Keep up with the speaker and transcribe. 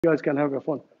You guys can have your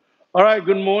fun. All right,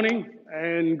 good morning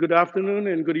and good afternoon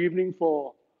and good evening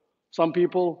for some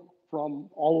people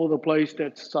from all over the place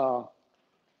that's come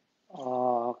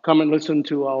and listen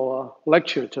to our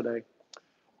lecture today.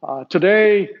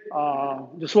 Today,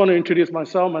 just want to introduce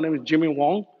myself. My name is Jimmy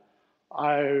Wong.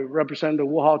 I represent the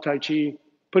Wuhao Tai Chi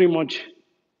pretty much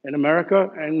in America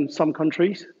and some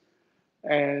countries.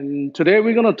 And today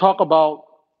we're going to talk about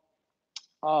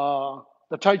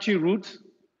the Tai Chi roots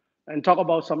and talk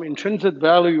about some intrinsic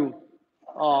value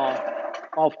uh,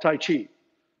 of Tai Chi.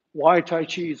 Why Tai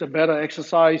Chi is a better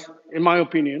exercise, in my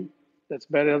opinion, that's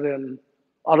better than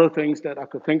other things that I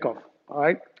could think of. All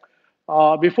right.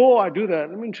 Before I do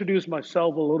that, let me introduce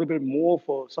myself a little bit more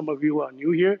for some of you who are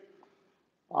new here.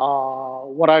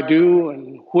 What I do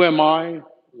and who am I?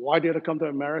 Why did I come to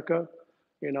America?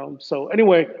 So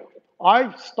anyway,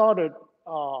 I started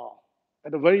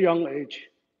at a very young age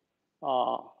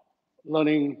uh,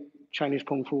 learning Chinese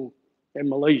Kung Fu in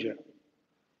Malaysia.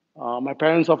 My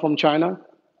parents are from China.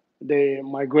 They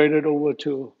migrated over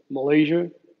to Malaysia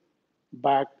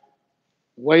back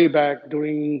way back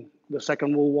during the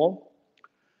Second World War,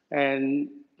 and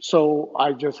so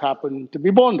I just happened to be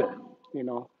born there. You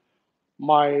know,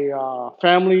 my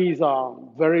families are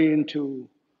very into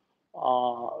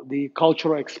the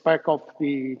cultural aspect of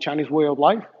the Chinese way of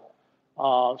life.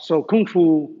 So Kung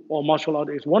Fu or martial art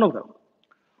is one of them.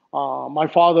 My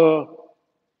father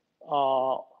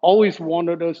always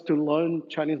wanted us to learn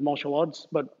Chinese martial arts,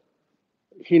 but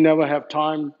he never had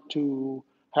time to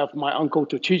have my uncle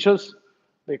to teach us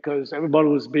because everybody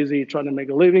was busy trying to make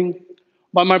a living.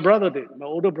 But my brother did. My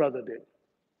older brother did.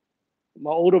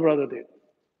 My older brother did.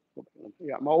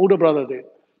 Yeah, my older brother did.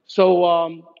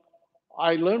 So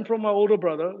I learned from my older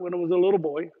brother when I was a little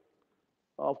boy.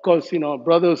 Of course,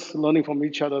 brothers learning from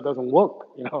each other doesn't work.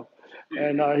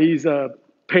 And he's a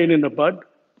pain in the butt.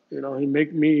 He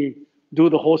make me do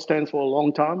the whole stance for a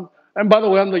long time. And by the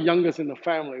way, I'm the youngest in the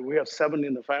family. We have seven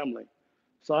in the family.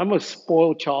 So I'm a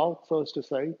spoiled child, so as to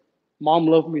say. Mom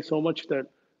loved me so much that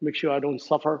make sure I don't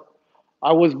suffer.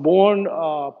 I was born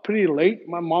pretty late. Her,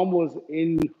 my mom was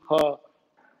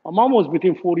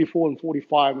between 44 and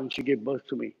 45 when she gave birth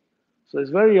to me. So it's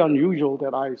very unusual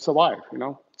that I survived.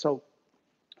 So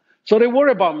they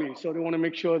worry about me. So they want to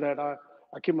make sure that I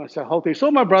keep myself healthy.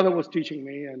 So my brother was teaching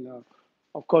me, and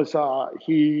of course,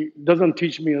 he doesn't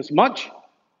teach me as much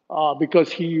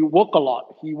because he work a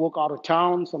lot. He work out of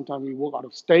town. Sometimes he work out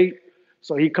of state.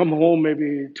 So he come home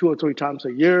maybe 2 or 3 times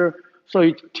a year. So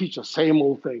he teach the same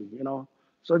old thing.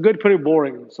 So it get pretty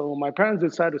boring. So my parents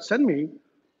decided to send me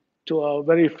to a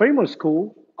very famous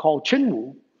school called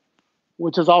Chinwu,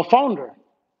 which is our founder.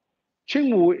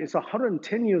 Chinwu is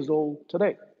 110 years old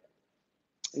today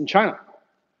in China.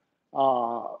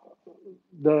 Uh,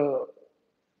 the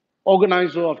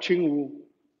organizer of Qingwu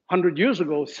 100 years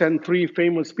ago sent three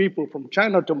famous people from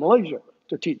China to Malaysia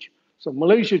to teach. So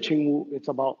Malaysia Qingwu, it's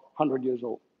about 100 years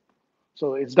old.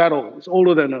 So it's that old. It's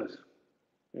older than us.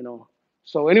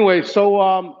 So anyway,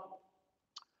 then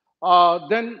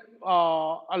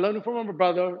I learned from my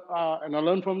brother, and I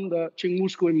learned from the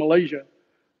Qingwu school in Malaysia.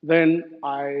 Then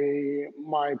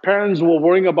my parents were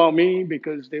worrying about me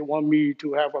because they want me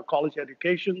to have a college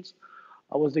education.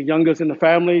 I was the youngest in the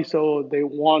family, so they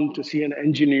want to see an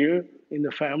engineer in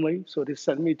the family. So they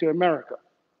sent me to America.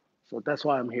 So that's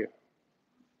why I'm here.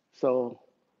 So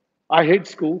I hate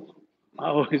school. I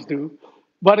always do.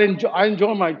 But I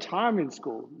enjoy my time in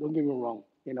school. Don't get me wrong.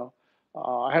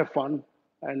 I have fun.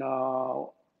 And, uh,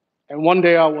 and one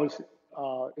day I was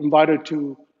invited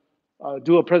to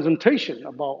do a presentation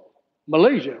about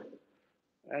Malaysia.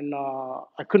 And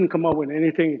I couldn't come up with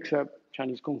anything except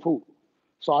Chinese Kung Fu.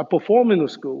 So I performed in the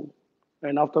school,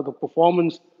 and after the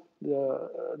performance,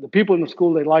 the people in the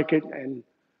school they like it, and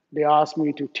they asked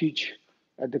me to teach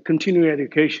at the continuing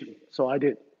education. So I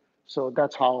did. So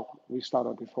that's how we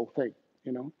started this whole thing.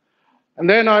 And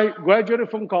then I graduated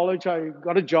from college. I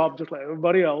got a job just like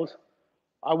everybody else.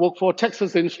 I worked for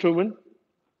Texas Instrument.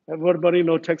 Everybody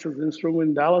know Texas Instrument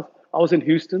in Dallas. I was in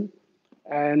Houston,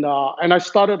 and I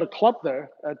started a club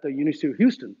there at the University of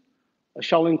Houston, a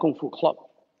Shaolin Kung Fu club.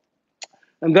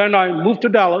 And then I moved to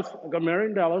Dallas. I got married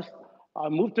in Dallas. I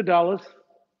moved to Dallas,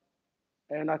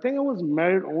 and I think I was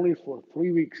married only for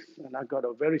 3 weeks, and I got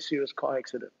a very serious car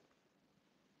accident.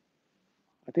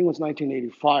 I think it was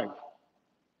 1985.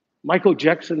 Michael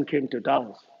Jackson came to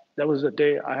Dallas. That was the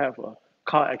day I have a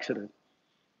car accident.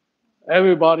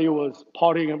 Everybody was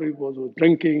partying, everybody was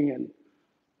drinking, and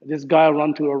this guy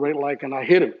ran to a red light, and I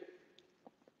hit him.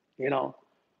 You know,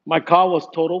 my car was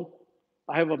total.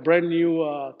 I have a brand new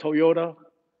Toyota.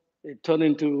 It turned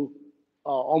into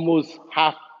almost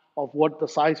half of what the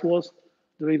size was.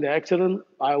 During the accident,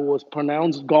 I was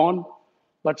pronounced gone,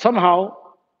 but somehow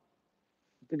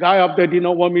the guy up there did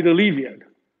not want me to leave yet.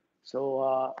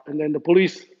 So, and then the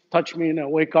police touched me and I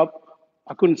wake up.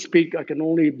 I couldn't speak. I can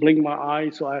only blink my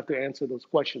eyes, so I have to answer those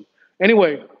questions.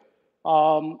 Anyway,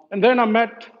 and then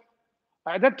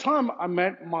at that time, I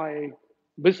met my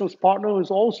business partner, who's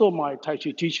also my Tai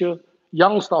Chi teacher,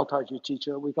 young style Tai Chi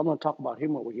teacher. We're going to talk about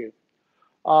him over here.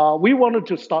 We wanted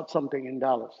to start something in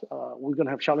Dallas. We're going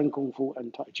to have Shaolin Kung Fu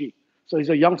and Tai Chi. So he's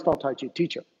a young style Tai Chi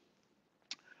teacher.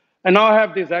 And now I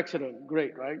have this accident.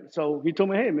 Great, right? So he told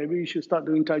me, hey, maybe you should start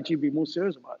doing Tai Chi, be more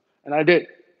serious about it. And I did.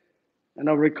 And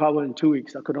I recovered in 2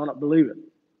 weeks. I could not believe it.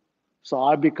 So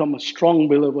I become a strong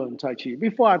believer in Tai Chi.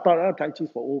 Before I thought, Tai Chi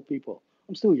is for old people.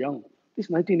 I'm still young. This is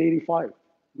 1985.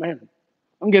 Man,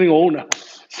 I'm getting old now.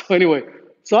 So anyway,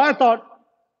 so I thought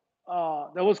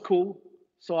that was cool.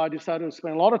 So I decided to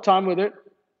spend a lot of time with it.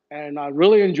 And I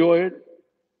really enjoy it.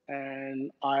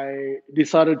 And I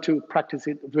decided to practice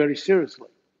it very seriously,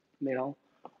 you know.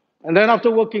 And then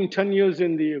after working 10 years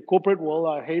in the corporate world,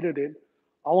 I hated it.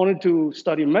 I wanted to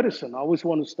study medicine. I always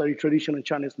wanted to study traditional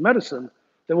Chinese medicine.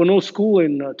 There was no school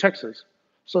in Texas.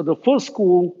 So the first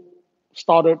school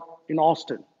started in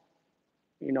Austin,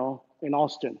 in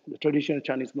Austin, the traditional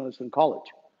Chinese medicine college.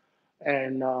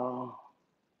 And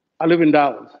I live in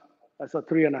Dallas. That's a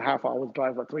 3.5 hours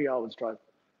drive, or 3 hours drive.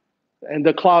 And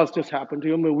the class just happened to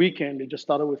be on the weekend. They just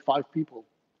started with 5 people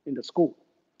in the school.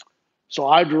 So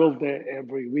I drove there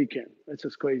every weekend. It's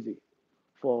just crazy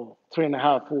for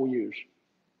 3.5, 4 years.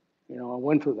 I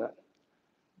went through that.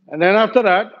 And then after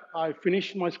that, I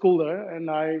finished my school there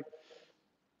and I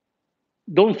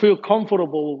don't feel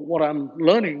comfortable what I'm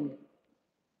learning.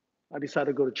 I decided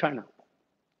to go to China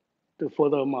to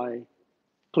further my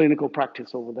clinical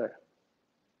practice over there.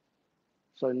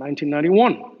 So in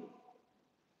 1991,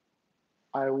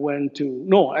 I went to,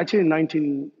 no, actually in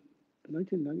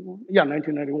 1991? Yeah,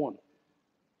 1991.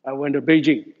 I went to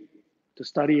Beijing to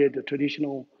study at the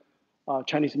traditional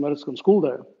Chinese medical school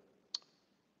there.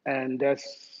 And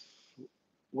that's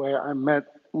where I met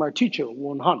my teacher,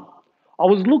 Wong. I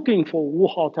was looking for Wu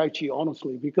Hao Tai Chi,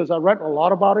 honestly, because I read a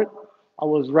lot about it. I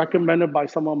was recommended by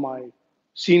some of my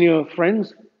senior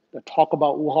friends that talk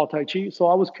about Wu Hao Tai Chi. So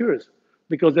I was curious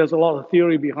because there's a lot of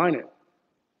theory behind it.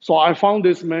 So I found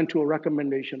this man to a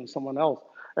recommendation of someone else.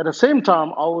 At the same time,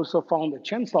 I also found a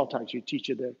Chen Sao Tai Chi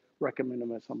teacher that recommended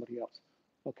me as somebody else.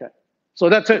 Okay, so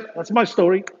that's it. That's my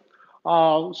story.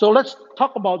 So let's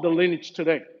talk about the lineage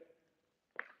today.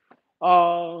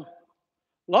 Uh,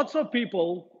 Lots of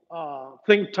people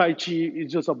think Tai Chi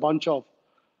is just a bunch of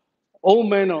old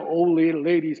men or old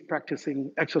ladies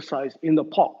practicing exercise in the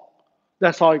park.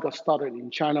 That's how it got started in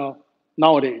China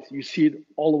nowadays. You see it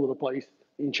all over the place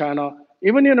in China,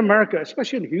 even in America,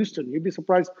 especially in Houston. You'd be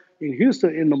surprised in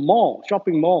Houston, in the mall,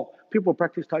 shopping mall, people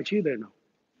practice Tai Chi there now.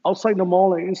 Outside the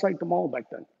mall and inside the mall back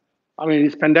then. I mean,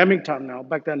 it's pandemic time now.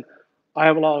 Back then, I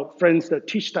have a lot of friends that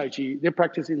teach Tai Chi. They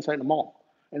practice inside the mall.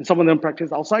 And some of them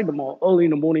practice outside the mall early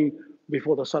in the morning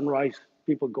before the sunrise.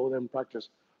 People go there and practice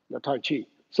the Tai Chi.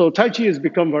 So Tai Chi has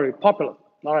become very popular.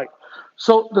 All right.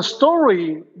 So the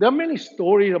story, there are many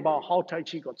stories about how Tai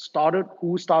Chi got started,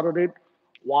 who started it,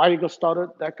 why it got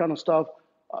started, that kind of stuff.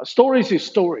 Stories is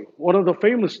story. One of the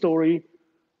famous story,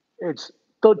 it's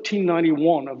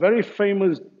 1391, a very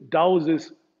famous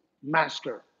Taoist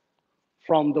master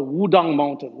from the Wudang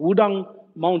Mountain. Wudang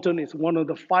Mountain is one of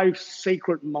the 5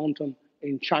 sacred mountains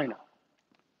in China.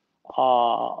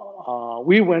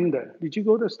 We went there. Did you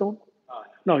go to Stone?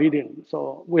 No, he didn't.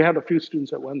 So we had a few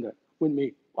students that went there with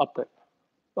me up there.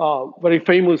 Very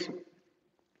famous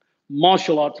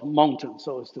martial arts mountain,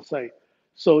 so as to say.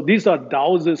 So these are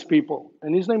Taoist people,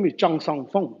 and his name is Zhang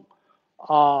Sangfeng.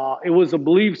 It was a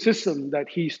belief system that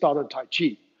he started Tai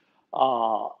Chi.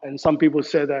 And some people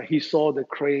say that he saw the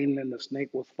crane and the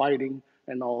snake was fighting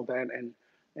and all that,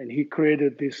 and he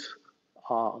created these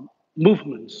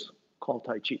movements called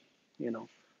Tai Chi,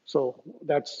 So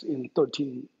that's in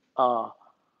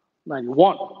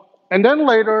 1391. And then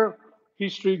later,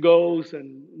 history goes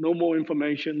and no more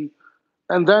information.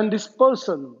 And then this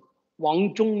person,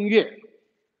 Wang Zhongye,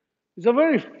 he's a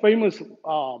very famous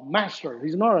master.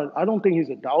 He's not, I don't think he's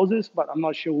a Taoist, but I'm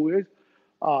not sure who he is.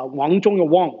 Wang Zhongye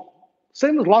Wong.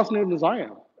 Same as last name as I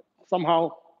am.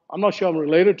 Somehow, I'm not sure I'm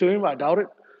related to him, I doubt it.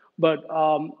 But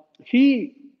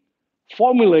he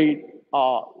formulated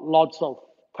lots of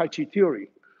Tai Chi theory.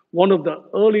 One of the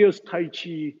earliest Tai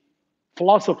Chi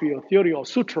philosophy or theory or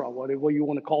sutra, whatever you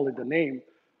want to call it, the name,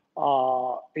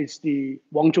 is the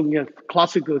Wang Zhongye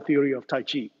classical theory of Tai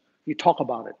Chi. He talked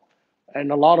about it.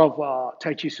 And a lot of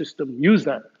Tai Chi system use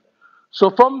that. So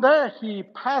from there, he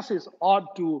passed his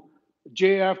art to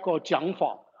JF called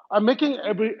Jiangfa. I'm making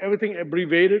everything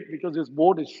abbreviated because this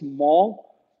board is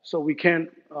small, so we can't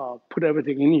put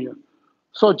everything in here.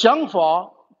 So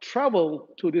Jiangfa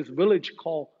traveled to this village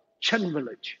called Chen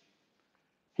Village.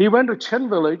 He went to Chen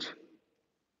Village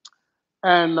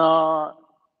and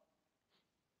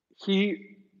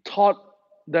he taught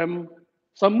them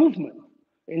some movement.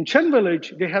 In Chen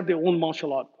Village, they have their own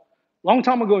martial art. Long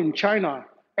time ago in China,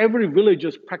 every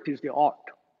villagers practice their art.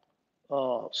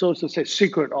 So to say,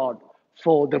 secret art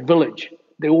for the village.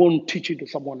 They won't teach it to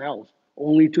someone else,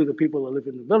 only to the people who live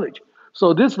in the village.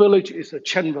 So this village is a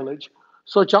Chen village.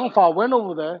 So Zhang Fa went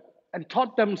over there and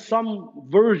taught them some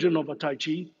version of a Tai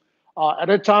Chi. At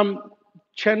that time,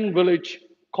 Chen village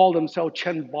called themselves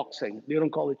Chen boxing. They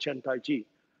don't call it Chen Tai Chi.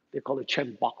 They call it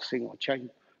Chen boxing or Chen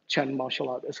martial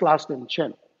art. It's last name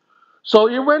Chen. So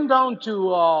it went down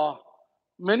to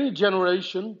many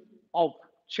generation of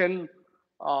Chen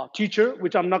teacher,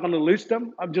 which I'm not going to list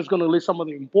them. I'm just going to list some of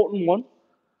the important ones.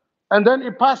 And then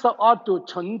it passed the art to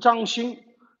Chen Zhangxing.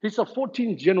 He's a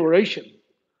 14th generation,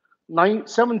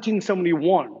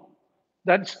 1771.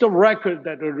 That's the record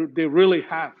that they really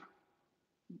have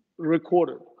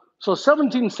recorded. So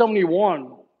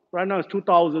 1771, right now it's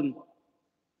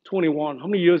 2021. How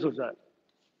many years was that?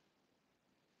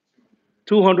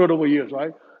 200 over years,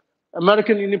 right?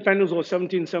 American independence was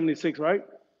 1776, right?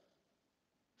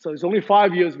 So it's only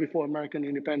 5 years before American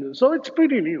independence. So it's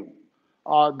pretty new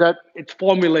that it's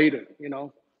formulated, you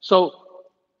know. So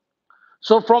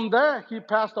from there, he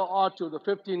passed the art to the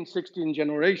 15th, 16th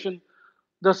generation.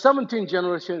 The 17th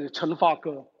generation is Chen Fake.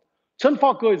 Chen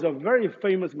Fake is a very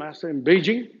famous master in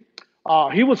Beijing.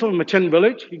 He was from a Chen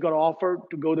village. He got offered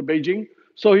to go to Beijing.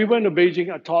 So he went to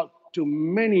Beijing and taught to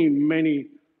many, many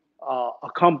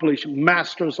accomplished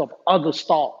masters of other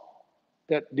style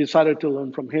that decided to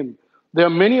learn from him. There are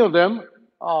many of them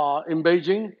in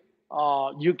Beijing.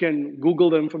 You can Google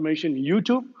the information in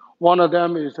YouTube. One of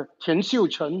them is Tian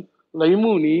Xiuchen, Lei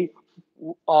Muni,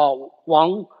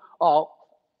 Wang,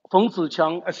 Feng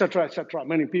Ziqiang, etc.,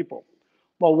 many people.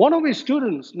 But one of his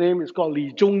students' name is called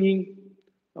Li Zhongying.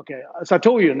 Okay, as I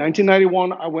told you, in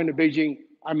 1991, I went to Beijing.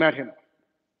 I met him,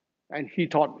 and he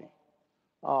taught me.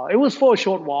 It was for a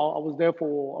short while. I was there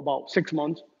for about 6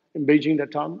 months in Beijing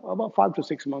that time, about 5 to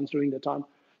 6 months during that time.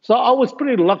 So I was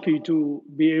pretty lucky to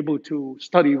be able to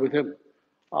study with him.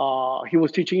 He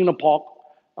was teaching in a park.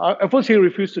 At first, he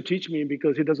refused to teach me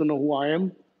because he doesn't know who I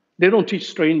am. They don't teach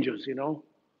strangers, you know.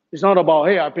 It's not about,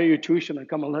 hey, I pay you tuition and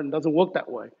come and learn. It doesn't work that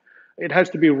way. It has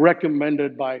to be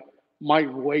recommended by Mike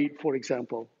Wade, for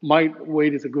example. Mike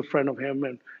Wade is a good friend of him,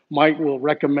 and Mike will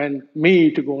recommend me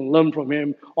to go and learn from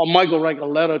him, or Mike will write a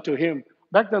letter to him.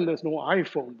 Back then, there's no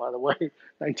iPhone, by the way,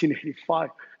 1985,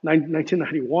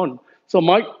 1991. So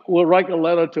Mike will write a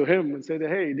letter to him and say, that,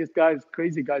 hey, this guy's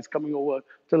crazy guy's coming over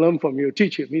to learn from you.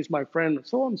 Teach him. He's my friend, and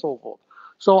so on and so forth.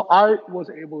 So I was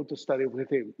able to study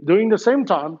with him. During the same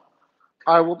time,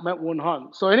 I met Wun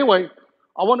Han. So anyway,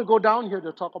 I want to go down here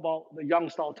to talk about the Yang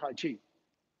style Tai Chi.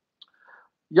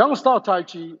 Yang style Tai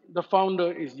Chi, the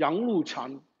founder is Yang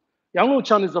Luchan. Yang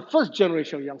Luchan is the first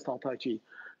generation of Yang style Tai Chi.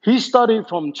 He studied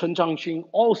from Chen Zhangxing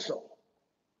also.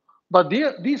 But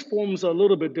these forms are a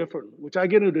little bit different, which I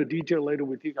get into the detail later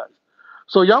with you guys.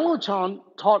 So Yang Luchan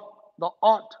taught the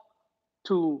art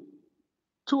to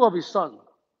two of his sons,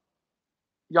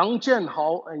 Yang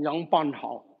Jianhao and Yang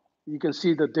Banhao. You can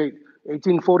see the date,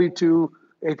 1842,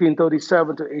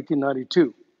 1837 to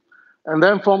 1892. And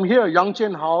then from here, Yang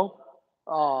Jianhao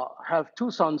have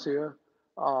two sons here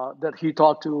that he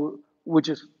taught to, which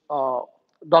is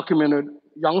documented,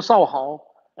 Yang Shaohao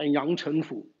and Yang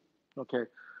Chenfu. Okay.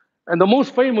 And the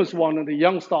most famous one in the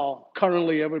Yang style,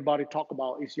 currently everybody talk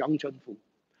about, is Yang Chenfu.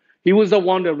 He was the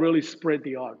one that really spread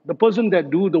the art. The person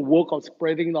that do the work of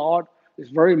spreading the art is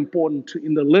very important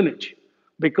in the lineage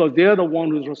because they're the one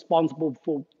who's responsible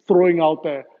for throwing out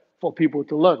there for people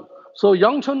to learn. So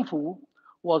Yang Chenfu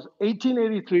was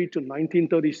 1883 to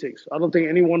 1936. I don't think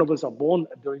any one of us are born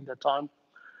during that time.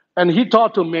 And he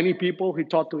taught to many people. He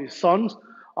taught to his sons.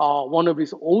 One of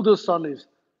his oldest sons is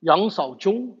Yang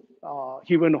Shaozhong.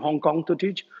 He went to Hong Kong to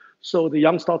teach. So the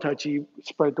Yang style Tai Chi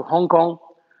spread to Hong Kong.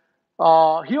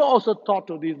 He also taught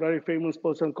to this very famous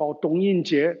person called Dong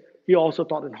Yinjie. He also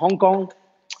taught in Hong Kong.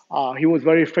 He was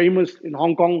very famous in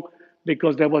Hong Kong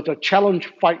because there was a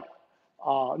challenge fight.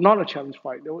 Not a challenge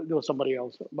fight, there was somebody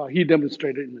else, but he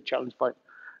demonstrated in the challenge fight.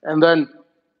 And then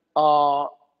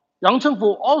Yang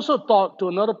Chengfu also taught to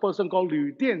another person called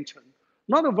Liu Dianchen.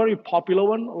 Not a very popular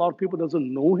one. A lot of people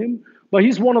doesn't know him, but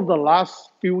he's one of the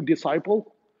last few disciples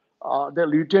that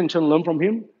Liu Dianchen learned from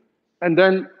him. And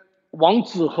then Wang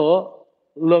Zihe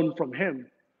learned from him.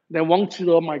 Then Wang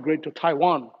Zhi migrated to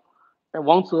Taiwan, and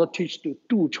Wang Zhi teach to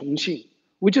Du Chongxing,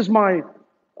 which is my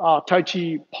Tai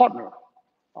Chi partner.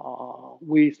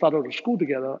 We started a school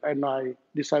together, and I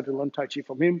decided to learn Tai Chi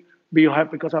from him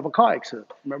because I have a car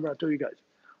accident. Remember I told you guys.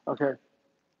 Okay.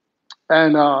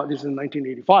 And this is in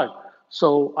 1985.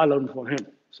 So I learned from him.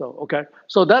 So, okay.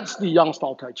 So that's the Yang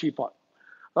style Tai Chi part.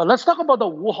 Let's talk about the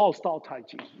Wu Hao style Tai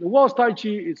Chi. The Wu Hao Tai Chi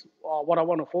is what I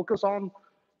want to focus on,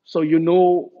 so you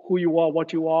know who you are,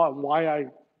 what you are, and why I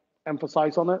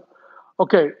emphasize on it.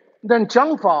 Okay, then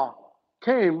Jiang Fa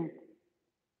came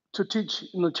to teach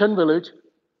in the Chen village.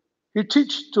 He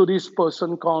teach to this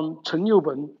person called Chen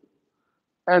Yuben,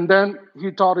 and then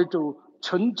he taught it to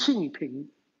Chen Qingping.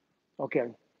 Okay.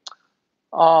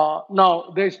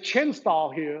 Now there's Chen style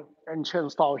here and Chen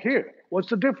style here. What's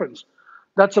the difference?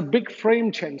 That's a big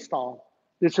frame Chen style.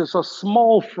 This is a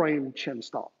small frame Chen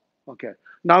style. Okay.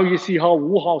 Now you see how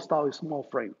Wu Hao style is small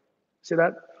frame. See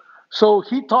that? So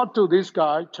he taught to this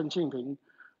guy, Chen Qingping,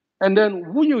 and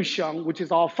then Wu Yuxiang, which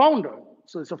is our founder.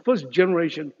 So it's the first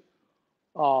generation.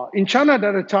 In China at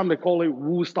that time, they call it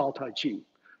Wu style Tai Chi.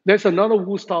 There's another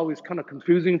Wu style is kind of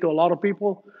confusing to a lot of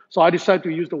people. So I decided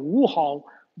to use the Wu Hao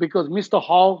because Mr.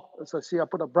 Hao, as I see, I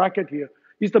put a bracket here,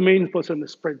 he's the main person to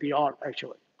spread the art,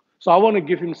 actually. So I want to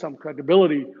give him some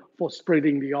credibility for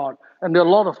spreading the art. And there are a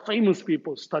lot of famous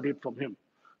people studied from him.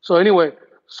 So anyway,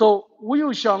 so Wu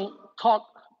Yuxiang taught,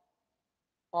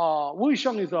 Wu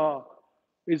Yuxiang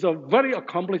is a very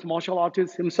accomplished martial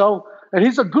artist himself, and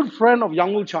he's a good friend of Yang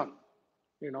Luchan,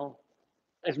 you know,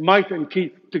 as Mike and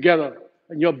Keith together,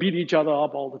 and you'll beat each other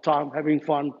up all the time, having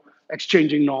fun,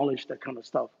 exchanging knowledge, that kind of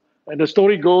stuff. And the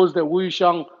story goes that Wu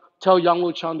Yuxiang tell Yang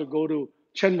Luchan to go to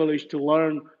Chen village to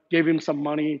learn, gave him some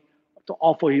money, to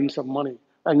offer him some money.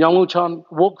 And Yang Luchan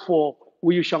worked for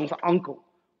Wu Yuxiang's uncle.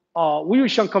 Wu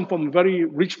Yuxiang come from a very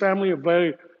rich family, a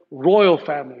very royal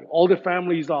family. All the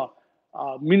families are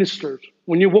ministers.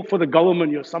 When you work for the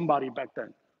government, you're somebody back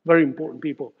then. Very important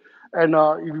people. And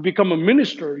if you become a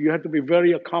minister, you have to be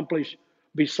very accomplished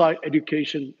beside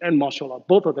education and martial art,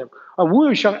 both of them. Wu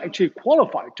Yuxiang actually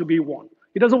qualified to be one.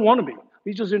 He doesn't want to be.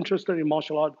 He's just interested in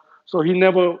martial art. So he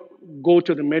never go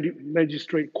to the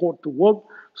magistrate court to work.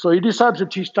 So he decided to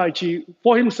teach Tai Chi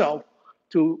for himself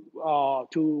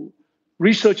to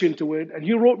research into it. And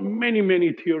he wrote many,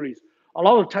 many theories. A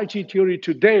lot of Tai Chi theory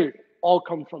today all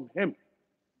come from him.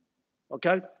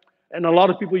 Okay? And a lot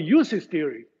of people use his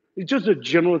theory. It's just a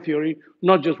general theory,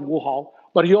 not just Wu Hao,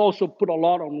 but he also put a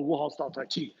lot on Wu Hao style Tai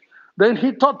Chi. Then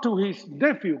he taught to his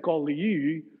nephew called Li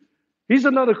Yu. He's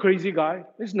another crazy guy,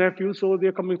 his nephew, so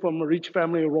they're coming from a rich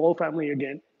family, a royal family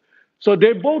again. So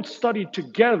they both studied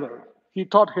together. He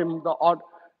taught him the art,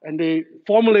 and they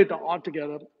formulate the art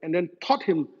together, and then taught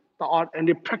him the art, and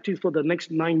they practiced for the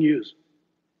next 9 years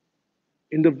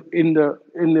in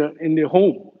the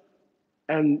home.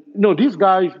 And no, these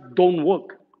guys don't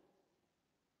work.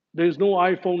 There's no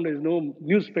iPhone, there's no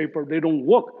newspaper, they don't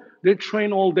work. They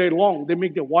train all day long. They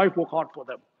make their wife work hard for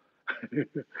them.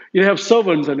 You have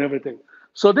servants and everything.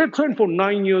 So they train for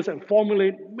 9 years and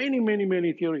formulate many, many,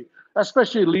 many theory.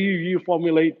 Especially Li Yu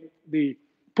formulate the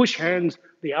push hands,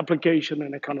 the application,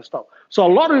 and that kind of stuff. So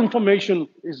a lot of information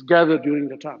is gathered during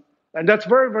the time. And that's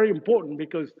very, very important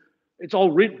because it's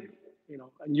all written,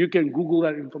 and you can Google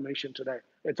that information today.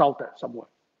 It's out there somewhere.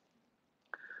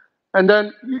 And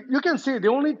then you can see they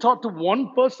only taught to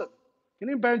one person. Can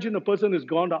you imagine a person is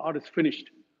gone, the art is finished.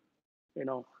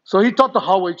 So he taught the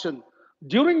Hao Wei Chen.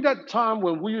 During that time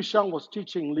when Wu Yuxiang was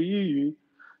teaching Li Yu,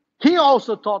 he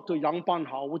also taught to Yang Ban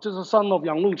Hao, which is the son of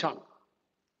Yang Luchan.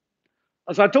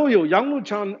 As I told you, Yang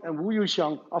Luchan and Wu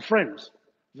Yuxiang are friends,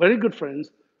 very good friends.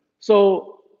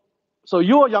 So, so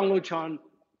you are Yang Luchan,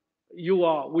 you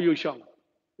are Wu Yuxiang.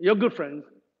 You're good friends.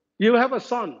 You have a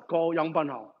son called Yang Ban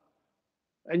Hao.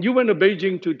 And you went to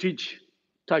Beijing to teach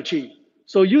Tai Chi.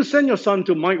 So you send your son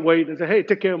to Mike Wade and say, hey,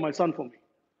 take care of my son for me.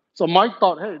 So Mike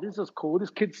thought, hey, this is cool. These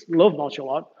kids love martial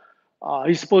art.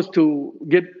 He's supposed to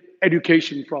get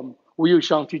education from Wu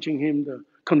Yuxiang, teaching him the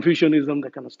Confucianism,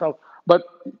 that kind of stuff. But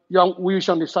Wu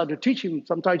Yuxiang decided to teach him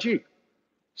some Tai Chi.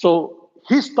 So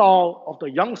his style of the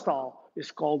Yang style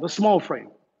is called the small frame.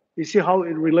 You see how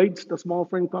it relates, the small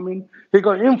frame coming? He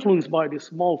got influenced by the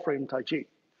small frame Tai Chi.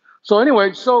 So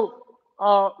anyway, so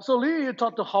Li Yu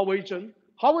taught to Hao Wei Chen.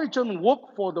 Hao Wei Chen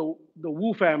worked for the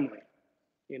Wu family.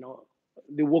 You know,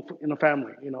 they work in a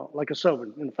family, like a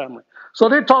servant in a family. So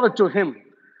they taught it to him.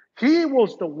 He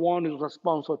was the one who was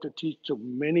responsible to teach to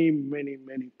many, many,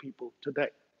 many people today.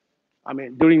 I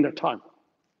mean, during that time,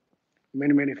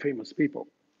 many, many famous people.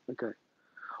 Okay.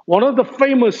 One of the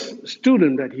famous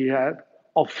student that he had,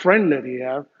 or friend that he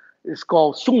had, It's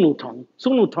called Sun Lutang.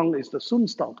 Sun Lutang is the Sun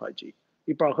style Tai Chi.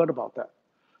 You probably heard about that.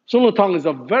 Sun Lutang is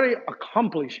a very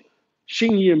accomplished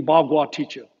Xingyi and Bagua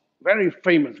teacher, very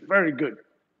famous, very good,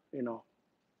 you know.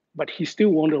 But he still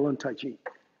wanted to learn Tai Chi.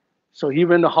 So he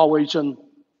went to Hao Wei-Chen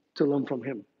to learn from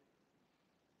him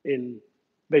in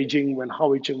Beijing when Hao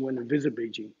Wei-Chen went to visit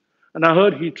Beijing. And I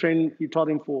heard he taught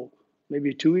him for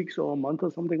maybe 2 weeks or a month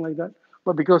or something like that.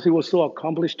 But because he was so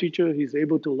accomplished teacher, he's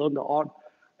able to learn the art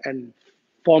and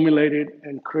formulate it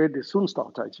and create the Sun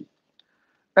style Tai Chi.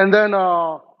 And then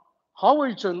Hao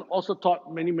Wei-Chen also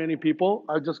taught many, many people.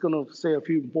 I'm just going to say a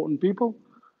few important people.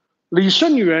 Li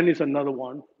Shenyuan is another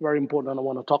one, very important I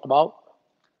want to talk about.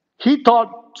 He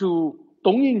taught to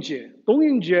Dong Yinjie. Dong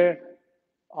Yinjie,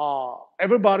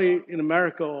 everybody in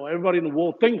America or everybody in the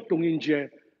world think Dong Yinjie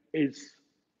is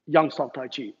Yang style Tai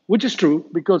Chi, which is true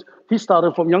because he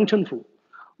started from Yang Chen Fu.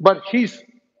 But his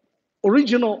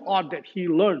original art that he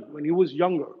learned when he was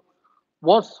younger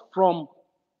was from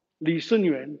Li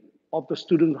Shenyuan of the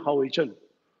student Hao Wei-Chen.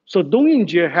 So Dong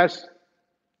Yinjie has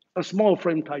a small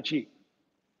frame Tai Chi.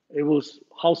 It was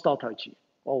house style Tai Chi.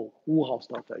 Oh, Wu house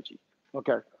style Tai Chi.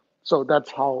 Okay, so that's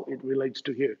how it relates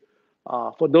to here.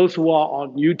 For those who are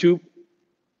on YouTube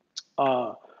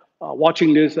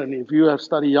watching this, and if you have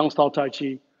studied Yang style Tai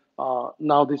Chi,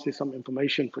 now this is some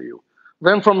information for you.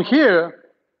 Then from here,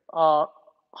 Hao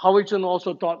Wei-Chen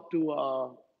also taught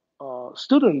to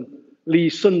student Li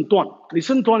Sen Duan. Li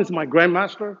Sen Duan is my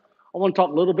grandmaster. I want to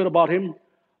talk a little bit about him.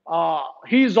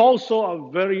 He's also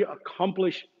a very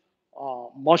accomplished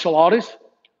martial artist.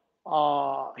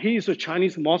 He is a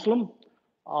Chinese Muslim.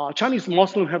 Chinese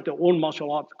Muslims have their own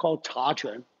martial art called Ta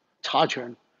Chuan,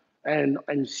 and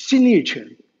Xin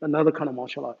Chuan, another kind of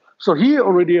martial art. So he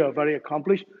already very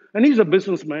accomplished, and he's a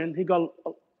businessman. He got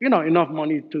enough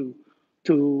money to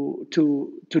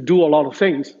do a lot of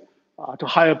things, to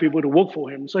hire people to work for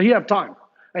him. So he have time,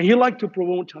 and he liked to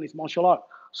promote Chinese martial art.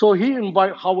 So he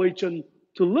invited Hao Wei-Chen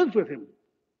to live with him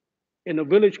in a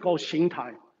village called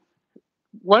Xingtai.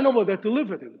 Went over there to live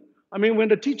with him. I mean, when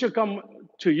the teacher come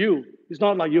to you, it's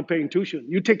not like you're paying tuition.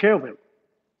 You take care of him.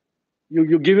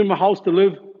 You give him a house to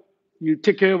live. You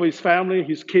take care of his family,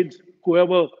 his kids,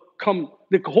 whoever come.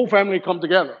 The whole family come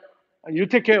together, and you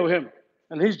take care of him.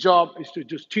 And his job is to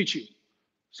just teach you.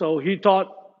 So he taught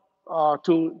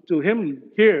to him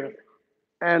here,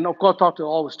 and of course taught to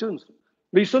all the students.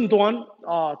 Li Sun Duan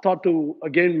taught to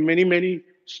again many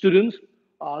students.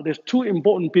 There's two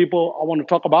important people I want to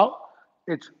talk about.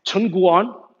 It's Chen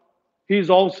Guan. He's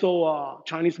also a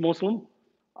Chinese Muslim,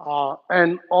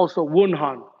 and also Wen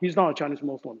Han. He's not a Chinese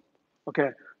Muslim.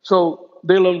 Okay, so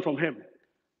they learn from him,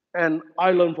 and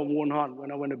I learned from Wen Han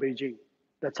when I went to Beijing.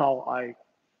 That's how I.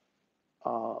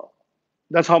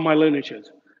 That's how my lineage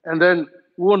is. And then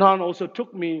Wen Han also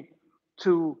took me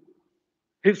to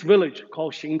his village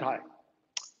called Xingtai,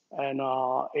 and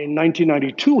in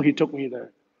 1992 he took me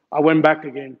there. I went back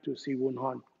again to see Wen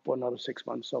Han for another 6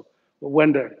 months. So we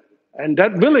went there, and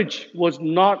that village was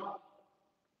not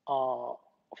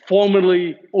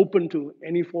formally open to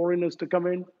any foreigners to come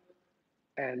in.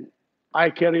 And I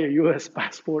carry a U.S.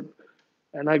 passport,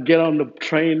 and I get on the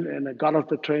train, and I got off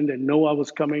the train. They know I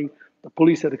was coming. The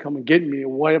police had to come and get me.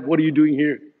 What are you doing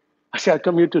here? I said, I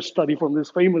come here to study from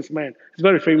this famous man. He's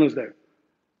very famous there.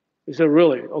 He said,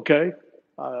 really? Okay.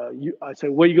 I said,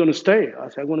 where are you going to stay? I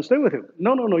said, I'm going to stay with him.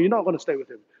 No, you're not going to stay with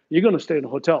him. You're going to stay in a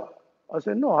hotel. I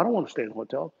said, no, I don't want to stay in a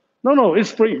hotel. No,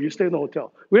 it's free. You stay in the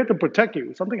hotel. We have to protect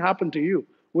you. If something happened to you,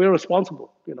 we're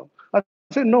responsible. I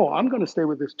said, no, I'm going to stay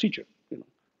with this teacher.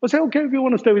 I said, okay, if you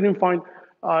want to stay with him, fine.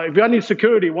 If you need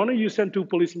security, why don't you send 2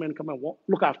 policemen to come and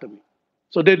look after me?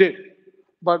 So they did.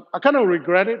 But I kind of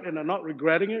regret it, and I'm not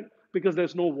regretting it because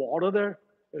there's no water there.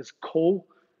 It's cold.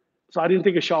 So I didn't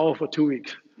take a shower for 2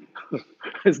 weeks.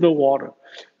 There's no water.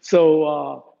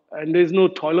 So, and there's no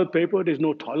toilet paper. There's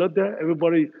no toilet there.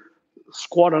 Everybody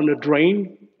squat on the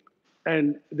drain,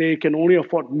 and they can only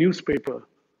afford newspaper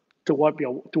to wipe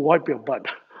your butt.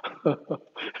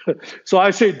 So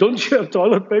I say, don't you have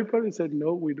toilet paper? He said,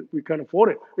 no, we can't afford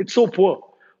it. It's so poor.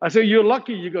 I said, you're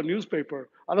lucky you got newspaper.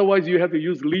 Otherwise, you have to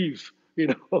use leaves.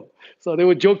 So they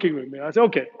were joking with me. I said,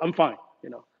 okay, I'm fine.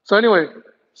 So anyway,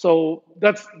 so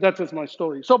that's just my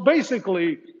story. So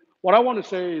basically, what I want to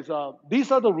say is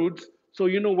these are the roots, so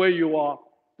you know where you are,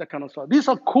 that kind of stuff. These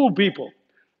are cool people.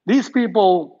 These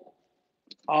people,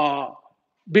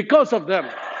 because of them,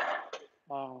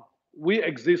 we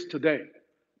exist today.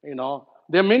 There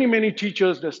are many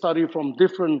teachers that study from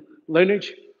different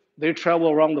lineage. They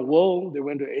travel around the world. They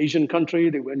went to Asian country.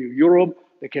 They went to Europe.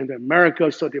 They came to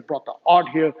America. So they brought the art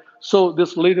here. So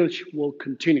this lineage will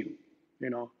continue.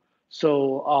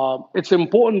 So it's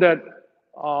important that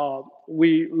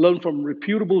We learn from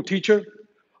reputable teacher.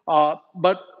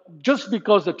 But just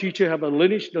because the teacher have a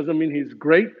lineage doesn't mean he's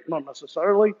great, not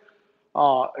necessarily.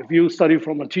 If you study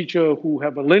from a teacher who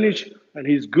have a lineage and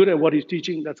he's good at what he's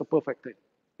teaching, that's a perfect thing,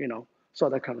 you know. So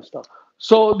that kind of stuff.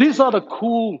 So these are the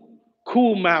cool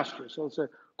masters. So it's a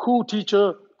cool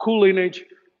teacher, cool lineage.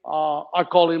 I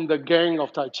call him the gang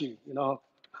of Tai Chi. You know,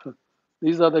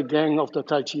 these are the gang of the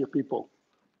Tai Chi people.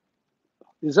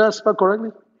 Is that spelled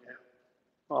correctly?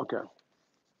 Okay.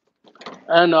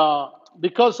 And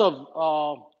because of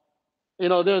you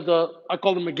know, there's a I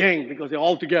call them a gang because they're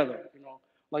all together. You know,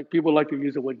 like people like to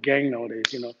use the word gang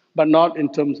nowadays. You know, but not in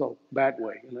terms of bad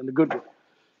way, you know, in a good way.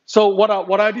 So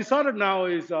what I decided now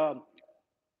is that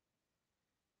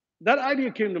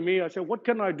idea came to me. I said, what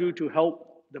can I do to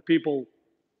help the people,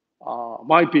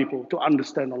 my people, to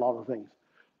understand a lot of things,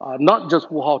 not just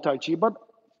Wuhao Tai Chi, but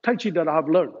Tai Chi that I've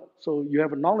learned. So you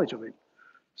have a knowledge of it.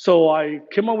 So I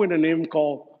came up with a name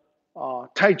called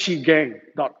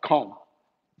TaiChiGang.com.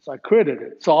 So I created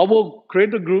it. So I will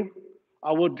create a group.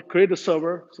 I would create a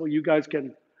server so you guys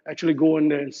can actually go in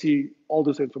there and see all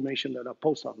this information that I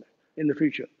post on there in the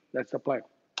future. That's the plan.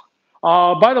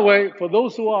 By the way, for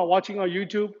those who are watching on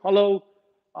YouTube, hello.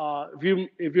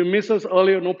 If you missed us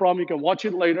earlier, no problem. You can watch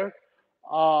it later.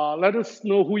 Let us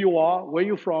know who you are, where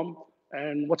you're from,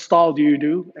 and what style do you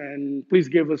do. And please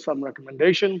give us some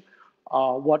recommendation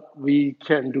what we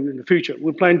can do in the future.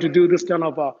 We plan to do this kind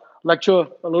of lecture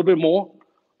a little bit more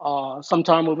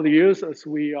sometime over the years as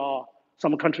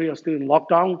some countries are still in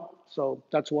lockdown. So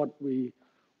that's what we're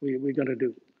going to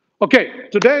do. Okay,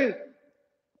 today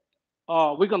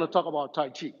we're going to talk about Tai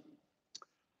Chi.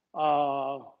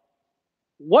 Uh,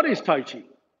 what is Tai Chi?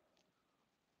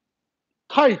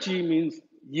 Tai Chi means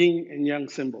yin and yang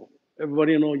symbol.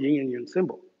 Everybody know yin and yang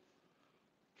symbol.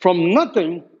 From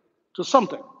nothing to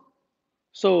something.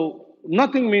 So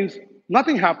nothing means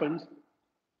nothing happens.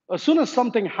 As soon as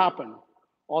something happens,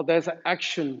 or there's an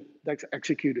action that's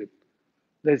executed,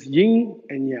 there's yin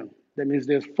and yang. That means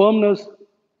there's firmness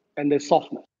and there's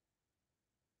softness.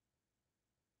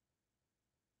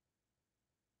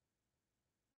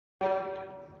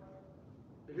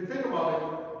 If you think about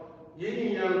it, yin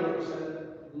and yang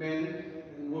represent men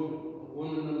and women, or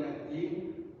woman and man.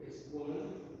 Yin is woman,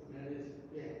 man is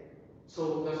yang.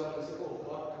 So that's why they say, oh,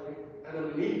 God created Adam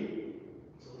and Eve.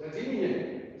 So that's yin and yang.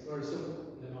 It's very simple,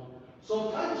 you know.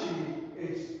 So Tai Chi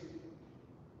is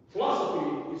philosophy.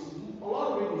 Is a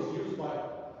lot of it is used by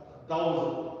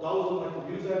Taoism. Taoism like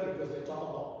to use that because they talk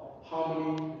about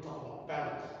harmony. They talk about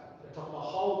balance. They talk about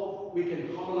how we can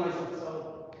harmonize ourselves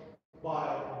by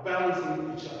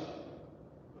balancing each other.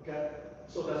 Okay?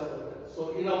 So that's what it is. So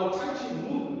in our Tai Chi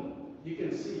movement, you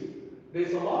can see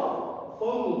there's a lot of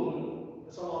firm movement,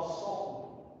 there's a lot of soft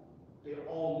movement. They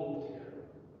all move together.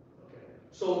 Okay?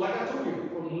 So like I told you,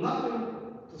 from nothing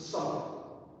to something.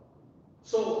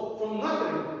 So from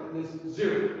nothing means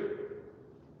zero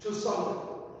to something.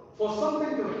 For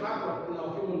something to happen in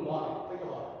our human body, think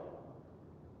about it.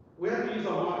 We have to use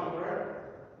our mind, correct?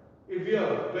 If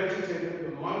you're vegetative,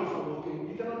 your mind is not working,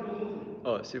 you cannot do movement.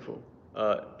 Oh, Sifu,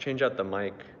 change out the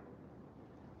mic.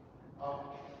 Uh,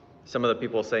 Some of the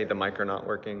people say the mic are not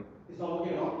working. it's not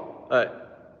working at all?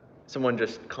 Someone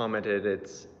just commented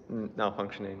it's not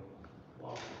functioning.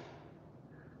 Wow.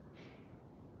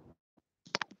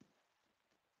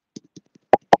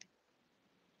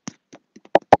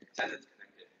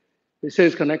 It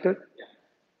says connected? Yeah.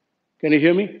 Can you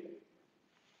hear me?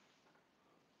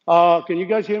 Can you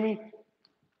guys hear me?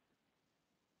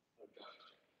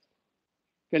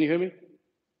 Can you hear me?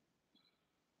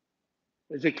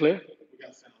 Is it clear? We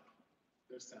got sound.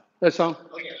 There's sound. There's sound?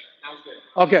 Okay, now it's good.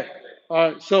 Okay.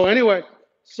 All right. So anyway,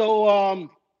 so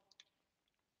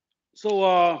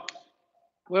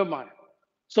where am I?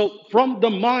 So from the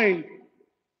mind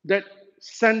that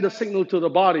send the signal to the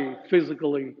body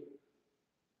physically,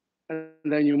 and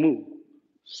then you move.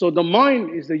 So the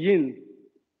mind is the yin,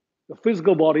 the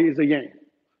physical body is the yang.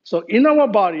 So in our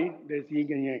body, there's yin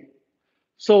and yang.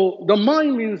 So the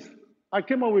mind means I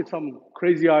came up with some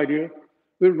crazy idea.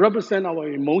 We represent our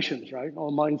emotions, right?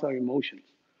 Our minds are emotions.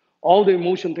 All the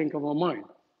emotion think of our mind.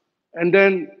 And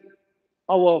then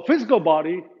our physical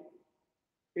body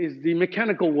is the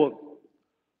mechanical work.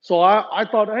 So I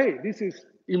thought, hey, this is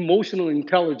emotional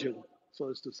intelligence, so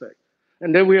as to say.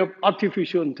 And then we have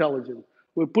artificial intelligence.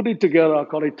 We put it together, I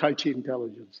call it Tai Chi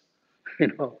intelligence. You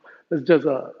know, it's just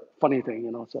a funny thing,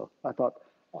 you know. So I thought,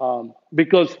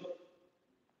 because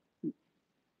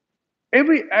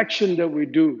every action that we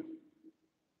do,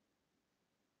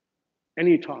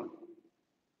 anytime,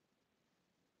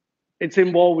 It's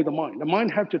involved with the mind. The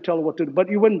mind had to tell what to do, but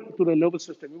it went to the nervous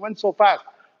system. It went so fast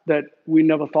that we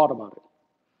never thought about it.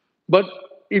 But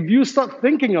if you start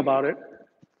thinking about it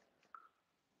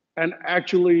and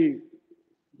actually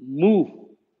move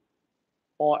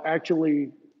or actually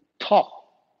talk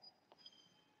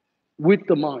with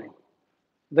the mind,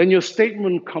 then your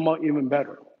statement come out even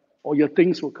better, or your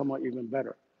things will come out even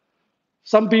better.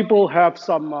 Some people have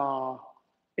some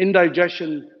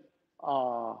indigestion.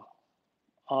 Uh,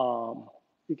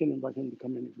 you can invite him to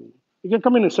come in if you want. You can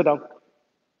come in and sit down.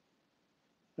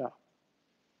 Yeah.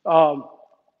 Um,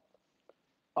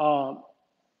 uh,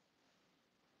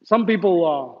 some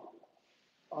people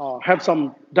have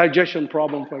some digestion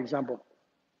problem, for example.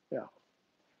 Yeah.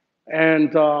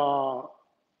 And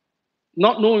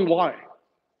not knowing why,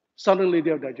 suddenly they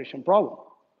have digestion problem.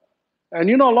 And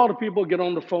you know, a lot of people get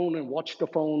on the phone and watch the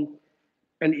phone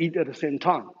and eat at the same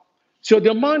time. So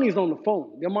their mind is on the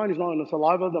phone. Their mind is not on the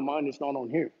saliva. Their mind is not on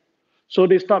here. So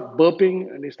they start burping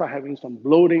and they start having some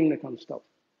bloating, that kind of stuff.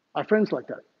 I have friends like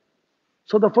that.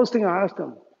 So the first thing I ask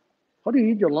them, how do you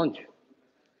eat your lunch?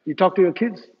 You talk to your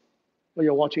kids or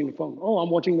you're watching the phone? Oh, I'm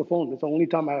watching the phone. That's the only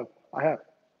time I have.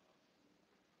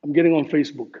 I'm getting on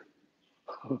Facebook.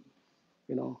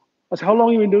 You know. I said, how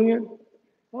long have you been doing it?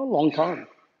 Oh, a long time.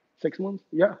 6 months?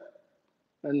 Yeah.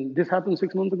 And this happened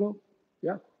 6 months ago?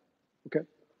 Yeah. Okay.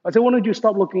 I said, why don't you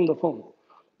stop looking at the phone?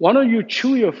 Why don't you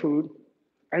chew your food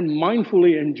and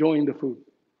mindfully enjoying the food?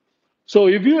 So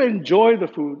if you enjoy the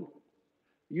food,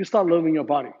 you start loving your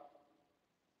body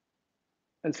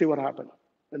and see what happens.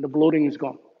 And the bloating is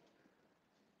gone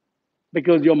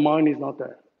because your mind is not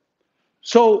there.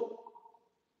 So,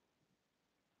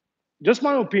 just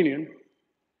my opinion,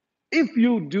 if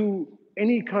you do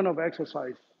any kind of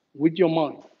exercise with your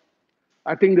mind,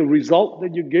 I think the result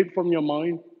that you get from your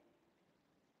mind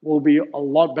will be a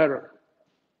lot better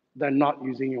than not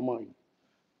using your mind.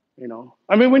 You know,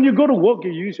 I mean, when you go to work,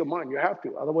 you use your mind. You have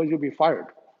to, otherwise you'll be fired.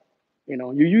 You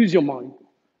know, you use your mind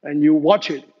and you watch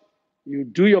it. You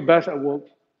do your best at work,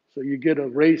 so you get a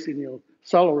raise in your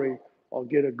salary or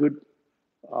get a good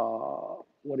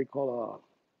what do you call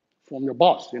from your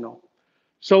boss. You know,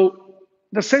 so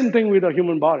the same thing with the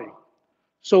human body.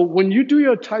 So when you do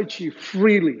your Tai Chi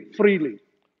freely,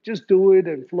 just do it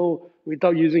and flow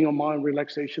without using your mind,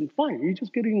 relaxation, fine. You're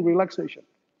just getting relaxation.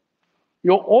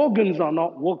 Your organs are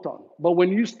not worked on. But when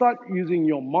you start using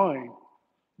your mind,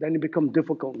 then it becomes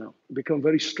difficult now. It becomes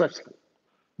very stressful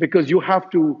because you have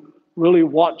to really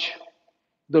watch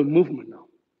the movement now.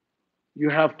 You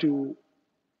have to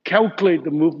calculate the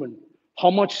movement,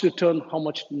 how much to turn, how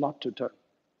much not to turn.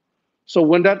 So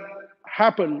when that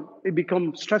happens, it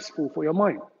becomes stressful for your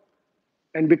mind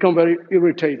and become very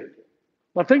irritated.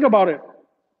 But think about it.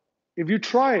 If you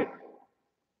try it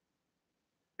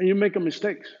and you make a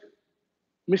mistakes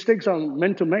are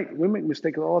meant to make. We make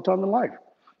mistakes all the time in life.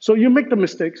 So you make the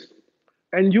mistakes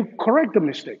and you correct the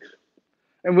mistakes.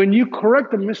 And when you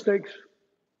correct the mistakes,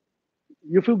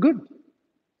 you feel good.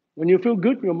 When you feel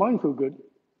good, your mind feels good.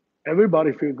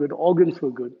 Everybody feels good. Organs feel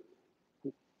good.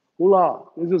 Hula,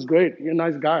 this is great. You're a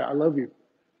nice guy. I love you.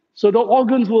 So the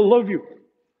organs will love you.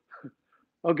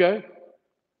 Okay?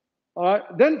 All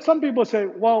right. Then some people say,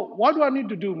 well, why do I need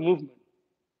to do movement?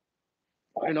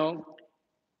 You know,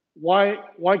 why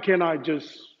can't I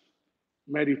just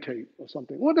meditate or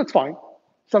something? Well, that's fine.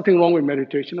 Something wrong with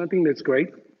meditation. I think that's great.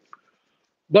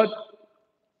 But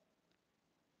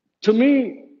to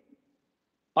me,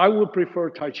 I would prefer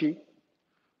Tai Chi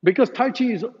because Tai Chi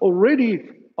is already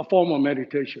a form of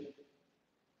meditation.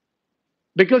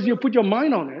 Because you put your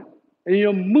mind on it and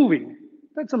you're moving.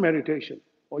 That's a meditation,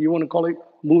 or you want to call it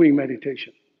moving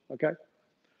meditation. Okay?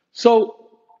 So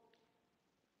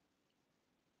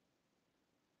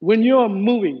when you're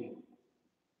moving,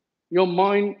 your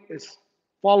mind is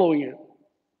following it.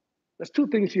 There's two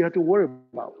things you have to worry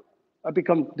about. That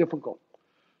become difficult.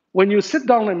 When you sit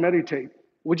down and meditate,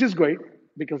 which is great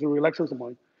because it relaxes the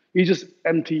mind, you just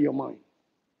empty your mind.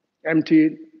 Empty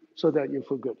it so that you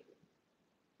feel good.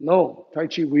 No, Tai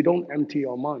Chi, we don't empty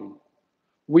our mind.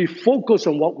 We focus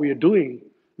on what we are doing,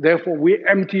 therefore we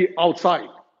empty outside.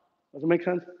 Does it make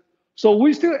sense? So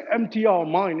we still empty our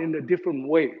mind in a different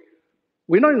way.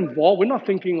 We're not involved, we're not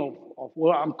thinking of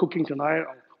what I'm cooking tonight,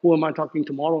 or who am I talking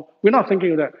tomorrow. We're not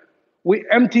thinking of that. We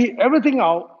empty everything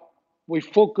out, we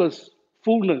focus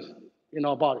fullness in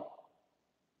our body.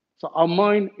 So our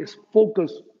mind is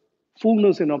focused,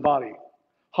 fullness in our body,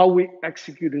 how we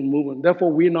execute in movement.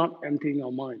 Therefore, we're not emptying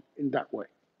our mind in that way.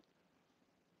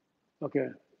 Okay?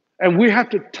 And we have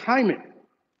to time it.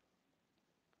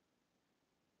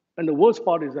 And the worst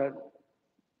part is that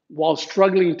while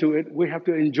struggling to it, we have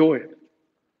to enjoy it.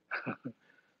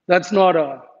 That's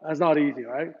not easy,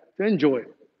 right? To enjoy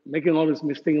it. Making all this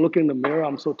mistake, look in the mirror,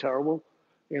 I'm so terrible,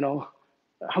 you know.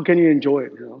 How can you enjoy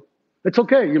it, you know? It's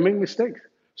okay, you make mistakes.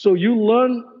 So you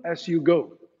learn as you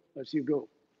go,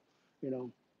 you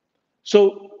know.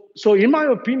 So in my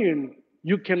opinion,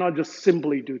 you cannot just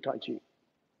simply do Tai Chi.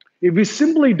 If you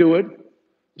simply do it,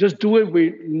 just do it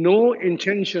with no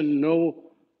intention, no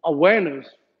awareness,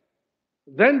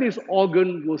 then this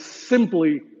organ will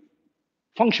simply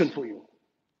function for you,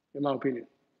 in my opinion.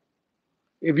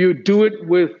 If you do it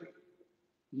with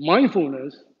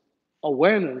mindfulness,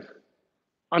 awareness,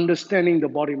 understanding the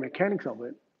body mechanics of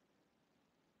it,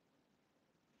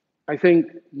 I think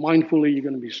mindfully you're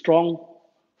going to be strong,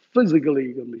 physically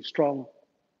you're going to be strong,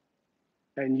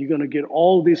 and you're going to get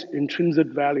all this intrinsic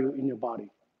value in your body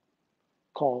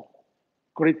called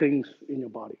great things in your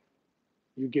body.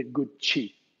 You get good chi.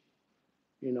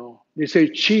 You know, they say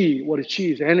chi. What is chi?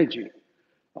 Is energy.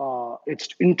 It's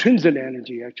intrinsic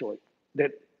energy actually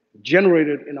that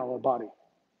generated in our body.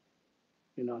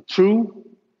 You know, through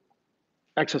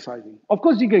exercising. Of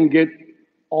course, you can get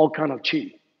all kind of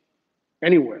chi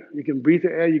anywhere. You can breathe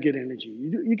the air, you get energy.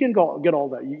 You can go get all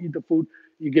that. You eat the food,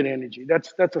 you get energy.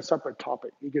 That's a separate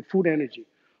topic. You get food energy.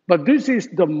 But this is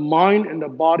the mind and the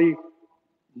body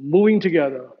moving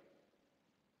together,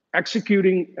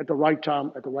 executing at the right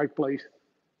time, at the right place,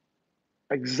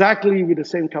 exactly with the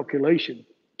same calculation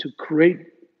to create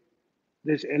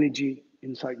this energy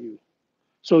inside you.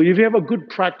 So if you have a good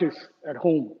practice at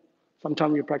home,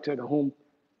 sometimes you practice at home,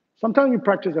 sometimes you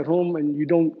practice at home and you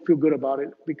don't feel good about it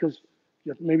because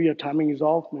maybe your timing is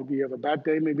off, maybe you have a bad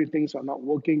day, maybe things are not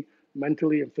working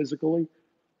mentally and physically.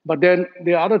 But then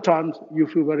there are other times you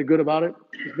feel very good about it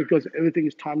because everything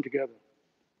is timed together,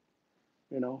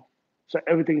 you know. So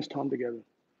everything is timed together.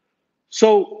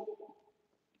 So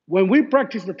when we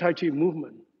practice the Tai Chi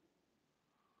movement,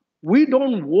 we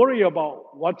don't worry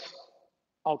about what's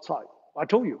outside. I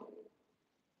told you,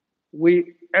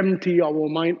 we empty our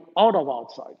mind out of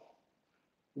outside.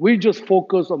 We just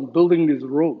focus on building this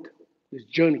road, this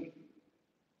journey.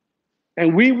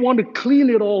 And we want to clean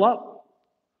it all up.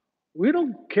 We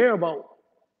don't care about,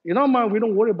 in our mind, we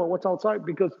don't worry about what's outside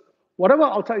because whatever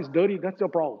outside is dirty, that's your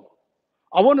problem.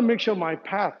 I want to make sure my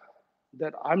path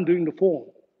that I'm doing the form,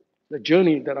 the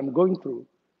journey that I'm going through,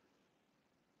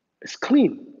 is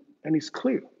clean and it's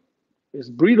clear, it's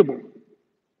breathable,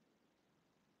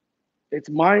 it's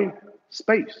my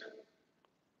space.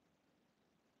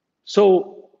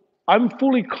 So I'm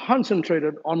fully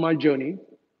concentrated on my journey.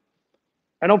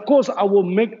 And of course, I will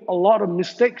make a lot of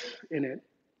mistakes in it.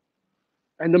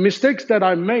 And the mistakes that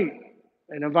I made,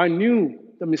 and if I knew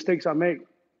the mistakes I made,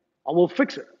 I will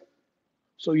fix it.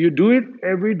 So you do it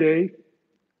every day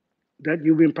that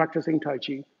you've been practicing Tai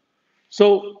Chi.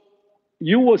 So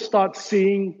you will start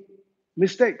seeing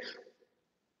mistakes.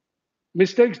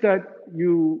 Mistakes that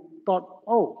you thought,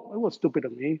 oh, it was stupid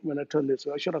of me when I turned this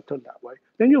way. I should have turned that way.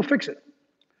 Then you'll fix it.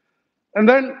 And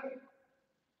then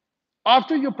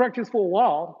after you practice for a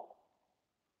while,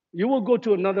 you will go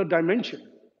to another dimension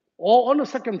or on the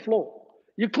second floor.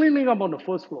 You're cleaning up on the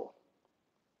first floor.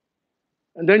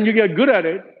 And then you get good at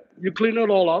it, you clean it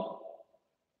all up,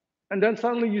 and then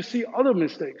suddenly you see other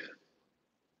mistakes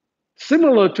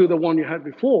similar to the one you had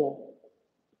before,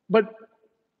 but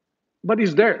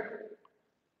it's there.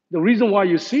 The reason why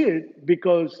you see it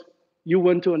because you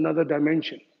went to another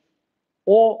dimension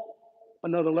or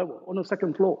another level on the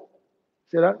second floor.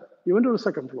 See that? You went to the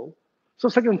second floor. So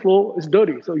second floor is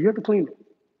dirty, so you have to clean it.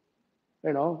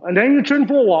 You know, and then you train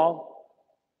for a while,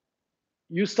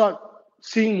 you start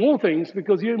seeing more things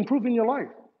because you're improving your life.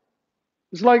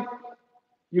 It's like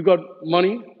you got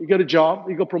money, you get a job,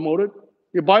 you got promoted,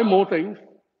 you buy more things,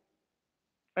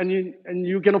 and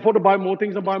you can afford to buy more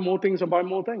things and buy more things and buy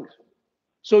more things.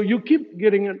 So you keep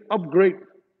getting an upgrade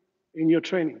in your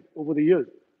training over the years.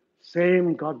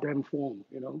 Same goddamn form,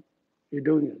 you know. You're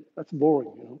doing it. That's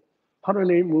boring, you know.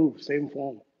 108 moves, same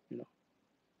form, you know.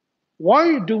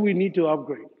 Why do we need to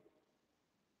upgrade?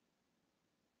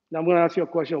 Now I'm going to ask you a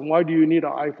question. Why do you need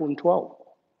an iPhone 12?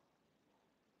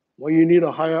 Why you need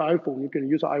a higher iPhone? You can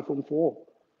use an iPhone 4.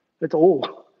 It's old.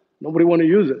 Nobody want to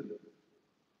use it.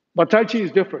 But Tai Chi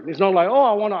is different. It's not like, oh,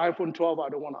 I want an iPhone 12, I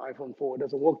don't want an iPhone 4. It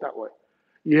doesn't work that way.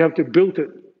 You have to build it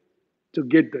to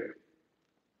get there,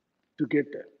 to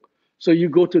get there. So you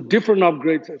go to different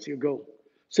upgrades as you go.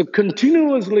 So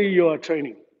continuously you are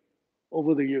training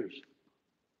over the years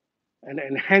and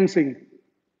enhancing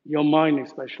your mind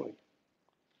especially.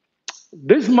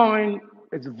 This mind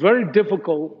is very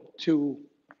difficult to,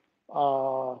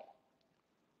 how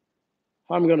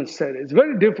I'm going to say it, it's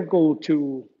very difficult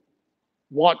to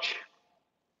watch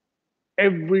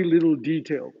every little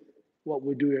detail what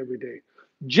we do every day.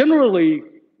 Generally,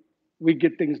 we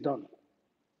get things done,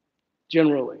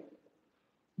 generally.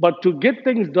 But to get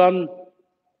things done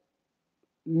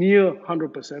near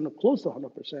 100% or close to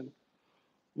 100%,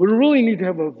 we really need to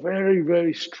have a very,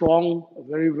 very strong, a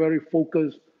very, very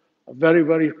focused, a very,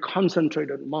 very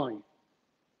concentrated mind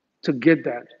to get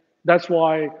that. That's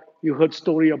why you heard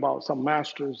story about some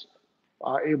masters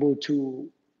are able to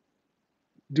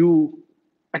do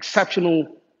exceptional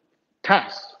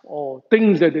tasks or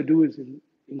things that they do is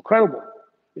incredible.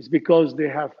 It's because they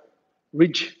have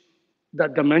reached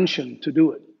that dimension to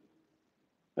do it.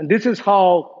 And this is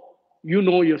how you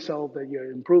know yourself that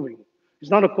you're improving.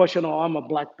 It's not a question of I'm a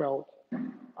black belt,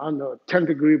 I'm a 10th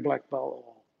degree black belt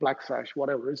or black sash,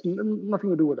 whatever. It's nothing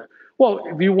to do with that. Well,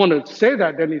 if you want to say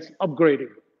that, then it's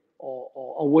upgrading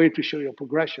or a way to show your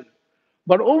progression.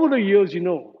 But over the years,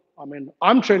 I mean,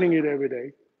 I'm training it every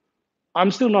day.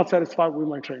 I'm still not satisfied with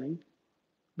my training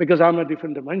because I'm a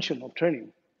different dimension of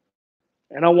training.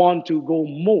 And I want to go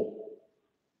more,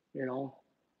 you know.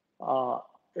 Uh,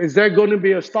 is there going to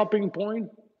be a stopping point?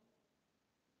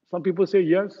 Some people say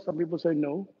yes, some people say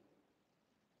no.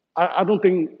 I don't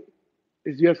think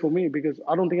it's yes for me because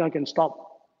I don't think I can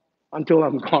stop until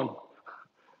I'm gone.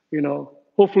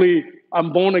 Hopefully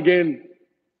I'm born again.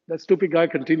 That stupid guy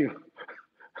continue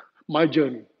my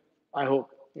journey. I hope.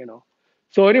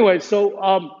 So anyway,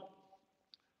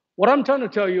 what I'm trying to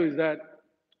tell you is that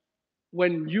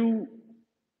when you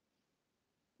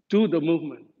do the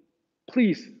movement,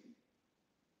 please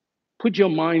put your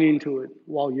mind into it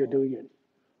while you're doing it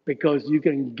because you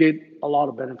can get a lot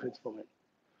of benefits from it.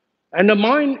 And the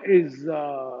mind is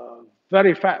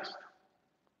very fast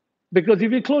because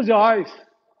if you close your eyes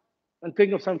and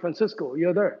think of San Francisco,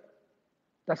 you're there.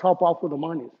 That's how powerful the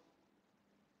mind is.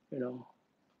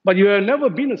 But you have never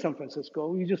been to San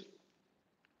Francisco. You just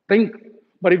think.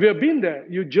 But if you have been there,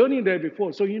 you journeyed there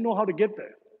before, so you know how to get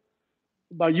there.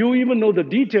 But you even know the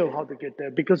detail how to get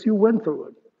there because you went through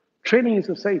it. Training is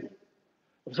the same.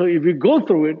 So if you go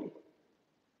through it,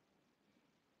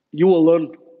 you will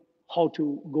learn how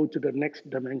to go to the next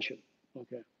dimension.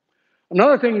 Okay.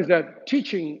 Another thing is that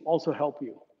teaching also help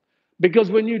you.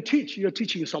 Because when you teach, you're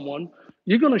teaching someone,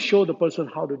 you're going to show the person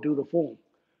how to do the form.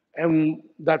 And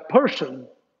that person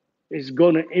is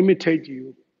going to imitate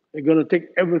you. They're going to take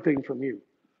everything from you.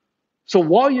 So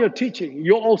while you're teaching,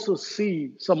 you also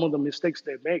see some of the mistakes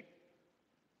they make.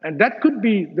 And that could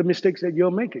be the mistakes that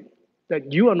you're making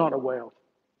that you are not aware of.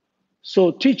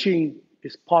 So teaching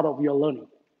is part of your learning.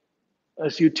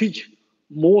 As you teach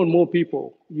more and more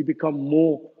people, you become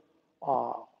more,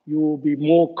 you will be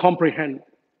more comprehend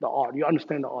the art. You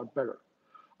understand the art better.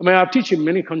 I mean, I've teach in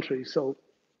many countries,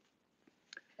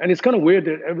 and it's kind of weird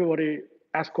that everybody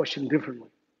asks questions differently.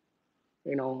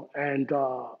 And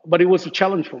but it was a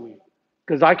challenge for me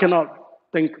because I cannot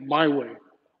think my way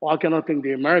or I cannot think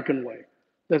the American way.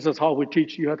 This is how we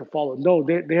teach. You have to follow. No,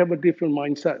 they have a different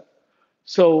mindset.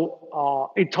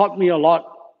 So it taught me a lot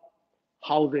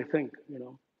how they think.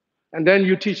 And then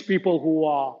you teach people who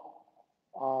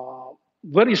are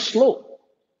very slow.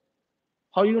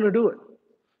 How are you going to do it?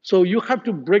 So you have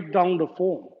to break down the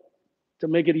form to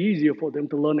make it easier for them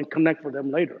to learn and connect for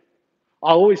them later.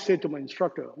 I always say to my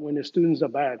instructor, when the students are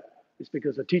bad, it's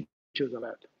because the teachers are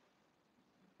bad.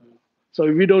 So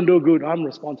if you don't do good, I'm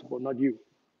responsible, not you.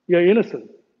 You're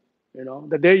innocent.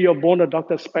 The day you're born, the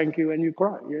doctor spank you and you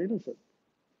cry. You're innocent.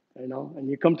 And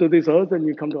you come to this earth and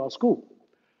you come to our school.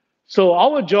 So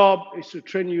our job is to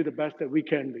train you the best that we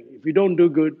can be. If you don't do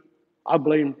good, I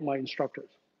blame my instructors.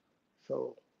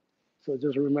 So, so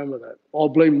just remember that.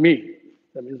 Or blame me.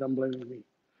 That means I'm blaming me.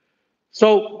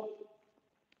 So,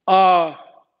 how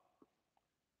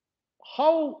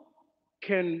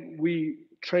can we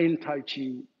train Tai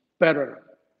Chi better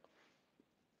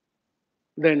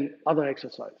than other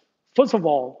exercise? First of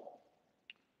all,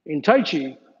 in Tai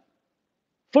Chi,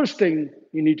 first thing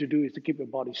you need to do is to keep your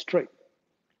body straight.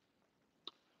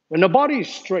 When the body is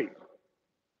straight,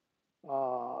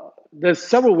 there's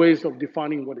several ways of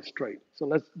defining what is straight. So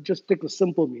let's just take the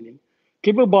simple meaning.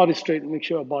 Keep your body straight and make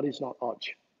sure your body is not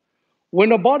arched.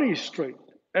 When a body is straight,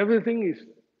 everything is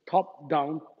top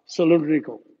down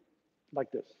cylindrical,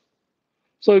 like this.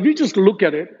 So if you just look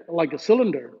at it like a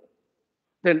cylinder,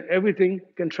 then everything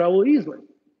can travel easily.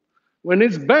 When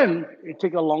it's bent, it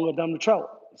takes a longer time to travel.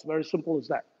 It's very simple as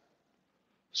that.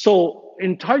 So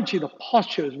in Tai Chi, the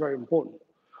posture is very important.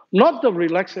 Not the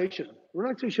relaxation.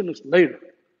 Relaxation is later.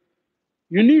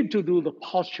 You need to do the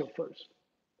posture first,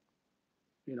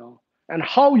 and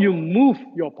how you move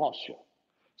your posture.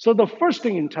 So the first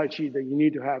thing in Tai Chi that you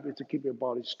need to have is to keep your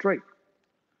body straight.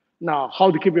 Now,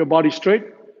 how to keep your body straight?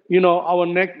 our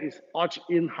neck is arched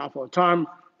in half our time,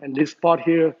 and this part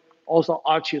here also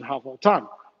arched in half our time.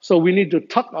 So we need to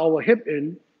tuck our hip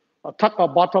in, or tuck our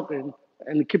buttock in,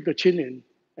 and keep the chin in,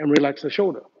 and relax the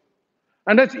shoulder.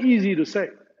 And that's easy to say.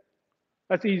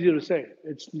 That's easy to say.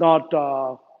 It's not,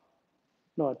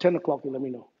 no, 10 o'clock, you let me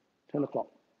know. 10 o'clock.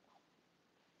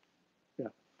 Yeah.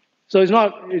 So it's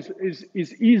not, it's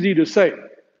easy to say.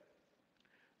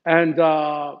 And,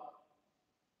 but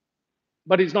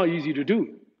it's not easy to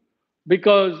do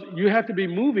because you have to be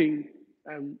moving,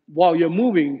 and while you're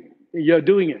moving, you're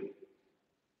doing it.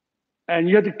 And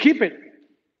you have to keep it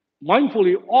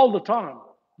mindfully all the time,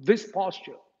 this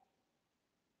posture,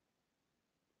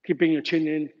 keeping your chin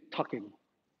in, tucking.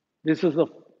 This is the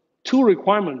two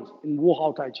requirements in Wu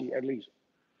Hao Tai Chi, at least.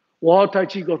 Wu Hao Tai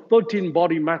Chi got 13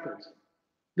 body methods.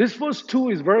 This first two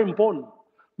is very important.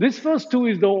 This first two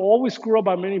is the always screw up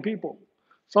by many people.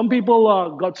 Some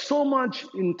people got so much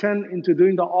intent into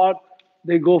doing the art,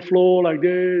 they go flow like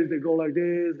this, they go like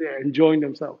this, they're enjoying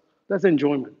themselves. That's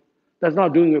enjoyment. That's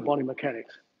not doing with body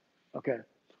mechanics. Okay.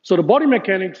 So the body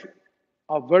mechanics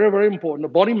are very, very important.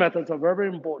 The body methods are very, very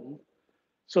important.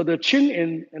 So the chin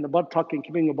in and the butt tucking,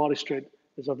 keeping your body straight,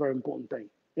 is a very important thing.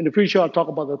 In the future, I'll talk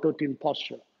about the 13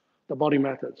 posture, the body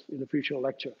methods in the future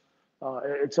lecture.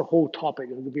 It's a whole topic.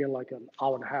 It will be like an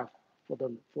hour and a half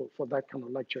for that kind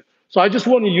of lecture. So I just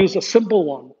want to use a simple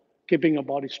one, keeping your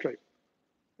body straight.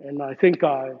 And I think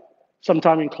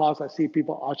sometime in class I see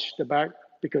people arch the back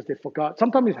because they forgot.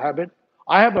 Sometimes it's habit.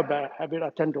 I have a bad habit. I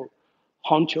tend to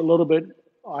hunch a little bit.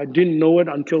 I didn't know it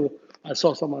until I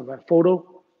saw some of that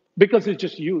photo because it's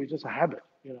just you. It's just a habit.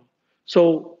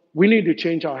 So we need to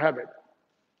change our habit.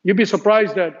 You'd be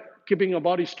surprised that keeping your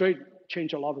body straight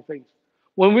change a lot of things.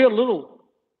 When we were little,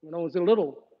 when I was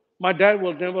little, my dad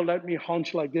will never let me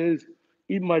hunch like this,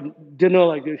 eat my dinner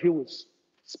like this. He would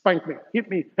spank me, hit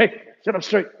me. Hey, sit up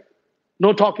straight.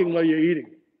 No talking while you're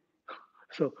eating.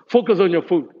 So focus on your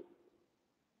food.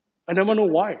 I never know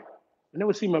why. I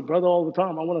never see my brother all the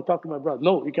time. I want to talk to my brother.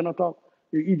 No, you cannot talk.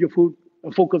 You eat your food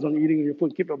and focus on eating your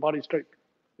food. Keep your body straight.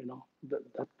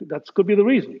 That could be the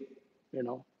reason. You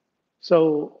know,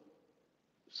 so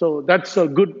so that's a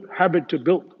good habit to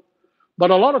build.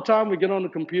 But a lot of time we get on the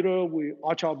computer, we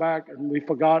arch our back, and we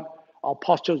forgot our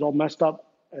postures all messed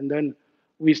up, and then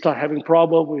we start having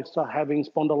problems. We start having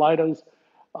spondylitis.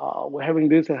 We're having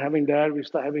this and having that. We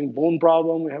start having bone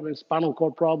problem. We're having spinal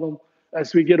cord problem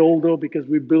as we get older because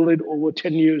we build it over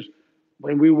 10 years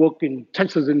when we work in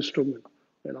Texas Instrument,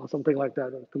 something like that,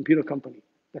 a computer company,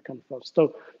 that kind of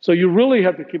stuff. So you really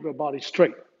have to keep your body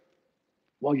straight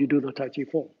while you do the Tai Chi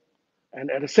form. And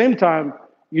at the same time,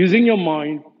 using your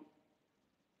mind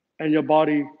and your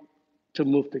body to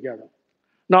move together.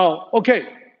 Now, okay,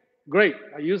 great.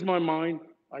 I use my mind,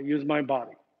 I use my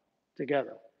body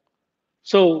together.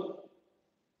 So,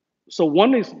 so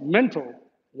one is mental,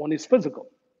 one is physical.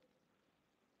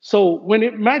 So when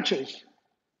it matches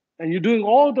and you're doing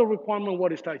all the requirement,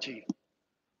 what is Tai Chi?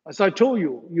 As I told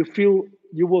you,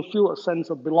 you will feel a sense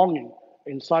of belonging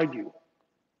inside you,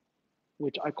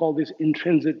 which I call this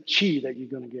intrinsic chi that you're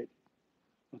going to get.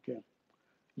 Okay.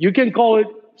 You can call it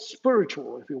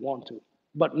spiritual if you want to,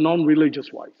 but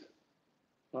non-religious wise.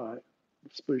 All right.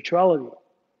 Spirituality.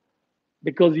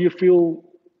 Because you feel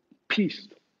peace,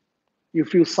 you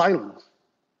feel silence,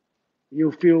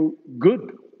 you feel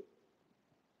good.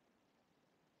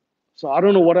 So I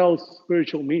don't know what else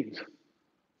spiritual means,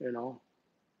 you know,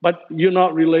 but you're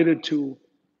not related to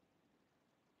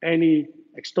any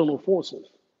external forces.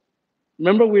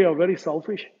 Remember, we are very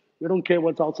selfish. We don't care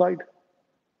what's outside.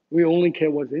 We only care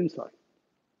what's inside.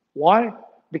 Why?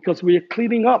 Because we are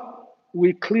cleaning up.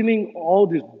 We're cleaning all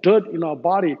this dirt in our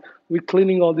body. We're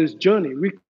cleaning all this journey.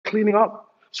 We're cleaning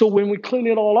up. So when we clean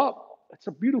it all up, it's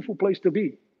a beautiful place to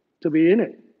be in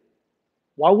it.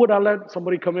 Why would I let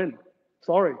somebody come in?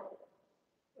 Sorry.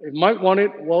 If you might want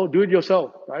it, well, do it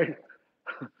yourself, right?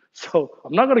 So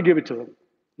I'm not going to give it to them.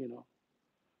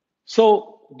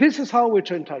 So this is how we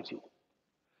train Tai Chi.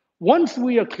 Once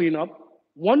we are clean up,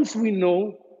 once we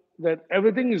know that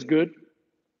everything is good,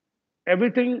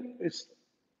 everything is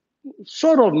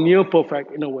sort of near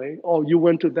perfect in a way, or you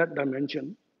went to that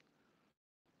dimension,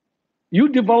 you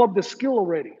develop the skill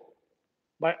already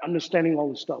by understanding all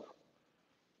the stuff,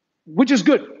 which is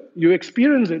good. You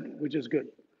experience it, which is good.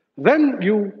 Then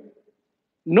you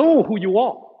know who you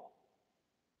are.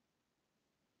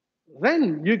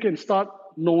 Then you can start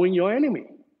knowing your enemy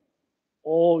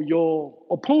or your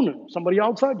opponent, somebody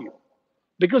outside you,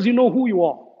 because you know who you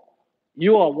are.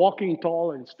 You are walking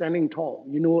tall and standing tall.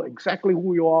 You know exactly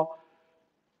who you are.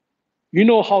 You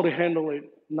know how to handle it.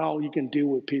 Now you can deal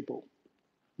with people.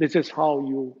 This is how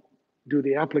you do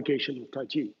the application of Tai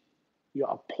Chi. You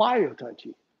apply your Tai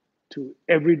Chi to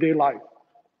everyday life,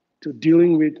 to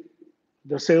dealing with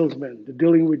the salesman, to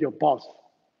dealing with your boss,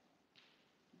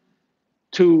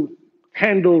 to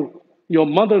handle your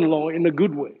mother-in-law in a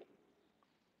good way,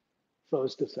 so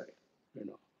as to say,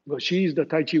 because she's the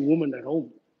Tai Chi woman at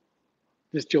home.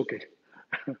 Just joking.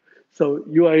 So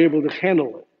you are able to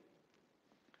handle it.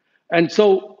 And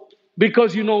so,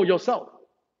 because you know yourself,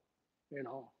 you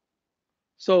know.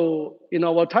 So in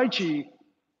our Tai Chi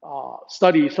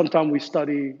study, sometimes we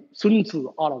study Sun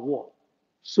Tzu Art of War.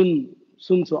 Sun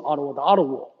Tzu Art of War, the Art of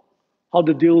War. How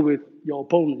to deal with your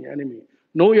opponent, your enemy.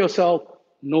 Know yourself,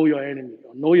 know your enemy.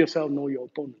 Or know yourself, know your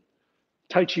opponent.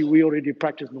 Tai Chi, we already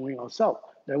practice knowing ourselves.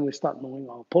 Then we start knowing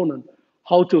our opponent.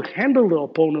 How to handle the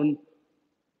opponent,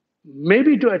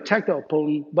 maybe to attack the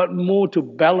opponent, but more to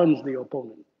balance the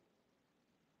opponent.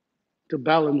 To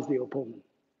balance the opponent.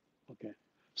 Okay.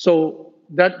 So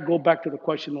that go back to the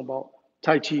question about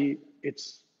Tai Chi.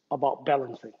 It's about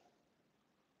balancing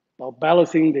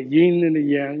the yin and the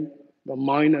yang, the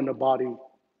mind and the body,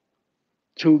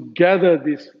 to gather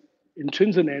this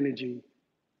intrinsic energy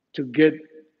to get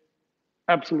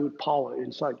absolute power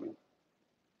inside you.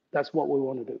 That's what we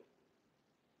want to do.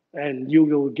 And you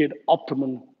will get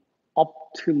optimum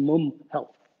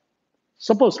health.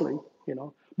 Supposedly,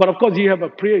 But of course, you have a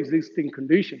pre-existing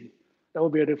condition. That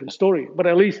would be a different story. But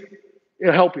at least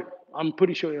it'll help you. I'm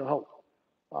pretty sure it'll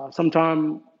help.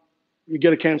 Sometime you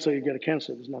get a cancer, you get a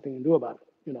cancer. There's nothing to do about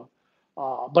it,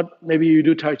 but maybe you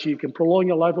do Tai Chi, you can prolong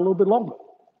your life a little bit longer,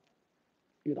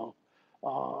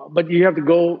 But you have to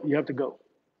go, you have to go.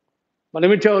 But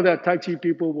let me tell you that Tai Chi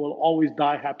people will always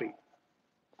die happy.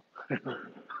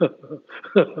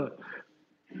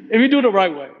 If you do the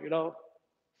right way.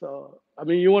 So, I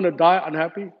mean, you want to die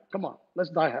unhappy? Come on, let's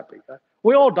die happy. Right?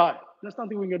 We all die. There's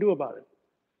nothing we can do about it.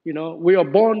 We are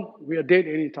born, we are dead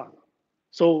anytime.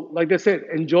 So, like they said,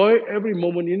 enjoy every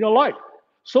moment in your life.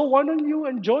 So, why don't you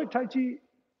enjoy Tai Chi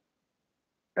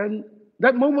and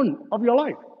that moment of your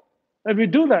life? If you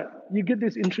do that, you get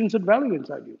this intrinsic value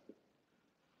inside you.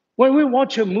 When we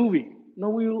watch a movie,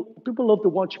 people love to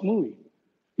watch movie.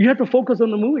 You have to focus on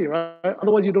the movie, right?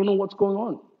 Otherwise, you don't know what's going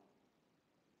on.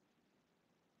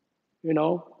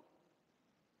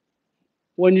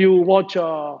 When you watch,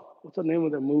 what's the name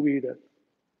of the movie that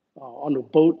on the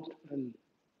boat and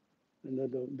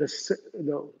the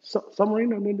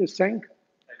submarine, they sank?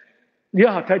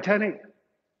 Yeah, Titanic.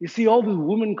 You see all these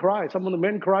women cry. Some of the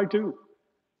men cry too.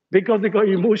 Because they got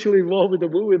emotionally involved with the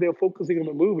movie, they're focusing on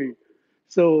the movie.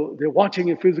 So they're watching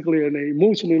it physically and they're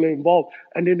emotionally involved,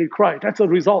 and then they cry. That's a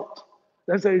result.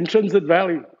 That's an intrinsic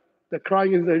value. The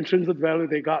crying is the intrinsic value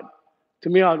they got. To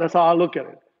me, that's how I look at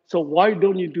it. So why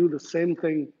don't you do the same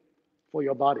thing for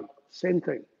your body? Same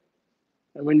thing.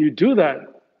 And when you do that,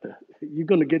 you're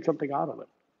going to get something out of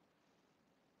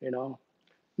it.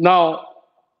 Now,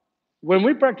 when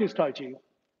we practice Tai Chi,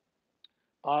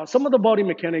 some of the body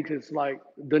mechanics is like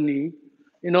the knee.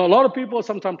 A lot of people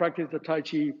sometimes practice the Tai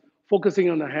Chi focusing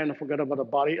on the hand and forget about the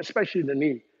body, especially the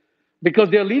knee. Because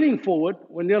they're leaning forward.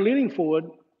 When they're leaning forward,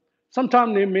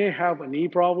 sometimes they may have a knee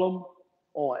problem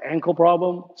or ankle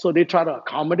problem. So they try to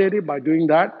accommodate it by doing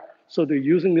that. So they're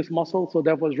using this muscle. So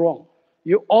that was wrong.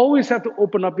 You always have to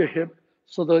open up your hip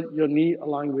so that your knee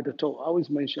aligns with the toe. I always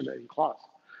mention that in class.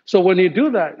 So when you do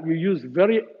that, you're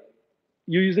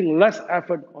using less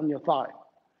effort on your thigh.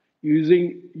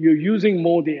 You're using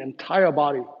more the entire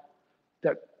body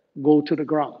that go to the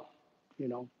ground,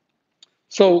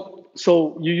 So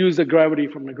you use the gravity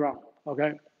from the ground,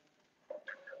 okay?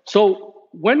 So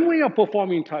when we are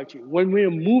performing Tai Chi, when we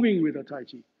are moving with the Tai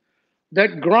Chi,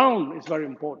 that ground is very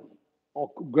important,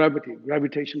 or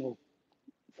gravitational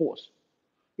force.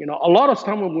 A lot of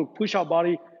time when we push our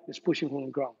body, it's pushing from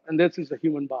the ground, and this is the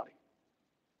human body,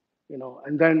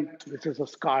 and then this is the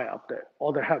sky up there,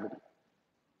 or the heaven.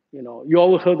 You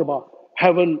always heard about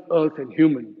heaven, earth, and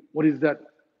human. What is that?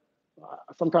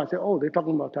 Sometimes I say, oh, they're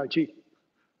talking about Tai Chi.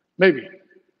 Maybe.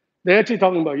 They're actually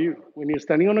talking about you. When you're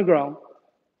standing on the ground,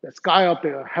 the sky up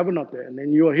there, heaven up there, and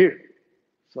then you are here.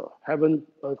 So heaven,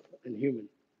 earth, and human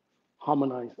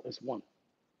harmonize as one. Does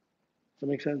that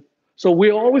make sense? So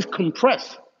we're always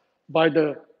compressed by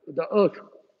the earth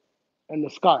and the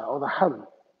sky, or the heaven.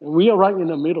 And we are right in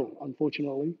the middle,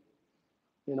 unfortunately.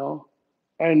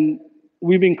 And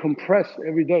we've been compressed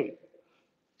every day.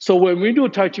 So when we do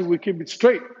Tai Chi, we keep it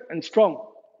straight and strong.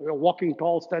 We're walking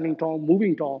tall, standing tall,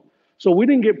 moving tall. So we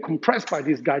didn't get compressed by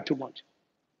this guy too much.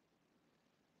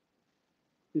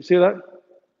 You see that?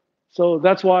 So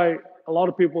that's why a lot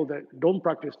of people that don't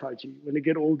practice Tai Chi, when they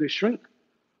get old, they shrink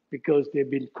because they've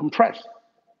been compressed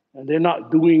and they're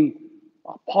not doing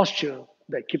posture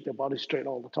that keep their body straight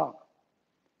all the time.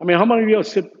 I mean, how many of you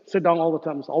sit down all the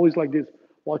time? It's always like this,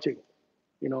 watching.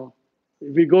 You know,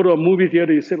 if you go to a movie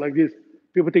theater, you sit like this.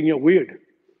 People think you're weird.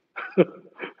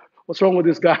 What's wrong with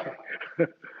this guy?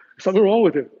 Something wrong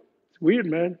with him. It's weird,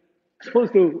 man. You're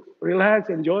supposed to relax,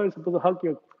 enjoy. You're supposed to hug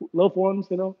your loved ones,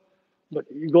 But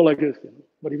you go like this.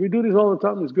 But if you do this all the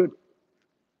time, it's good.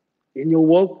 In your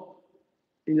work,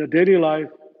 in your daily life,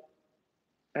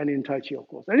 and in Tai Chi, of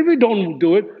course. And if you don't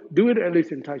do it at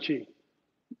least in Tai Chi,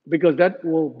 because that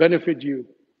will benefit you,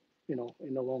 in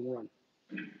the long run.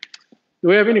 Do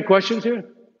we have any questions here?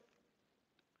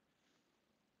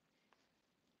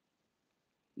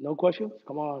 No questions?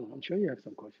 Come on, I'm sure you have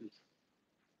some questions.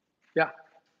 Yeah.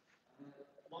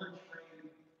 Large frame,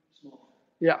 small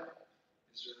frame. Yeah.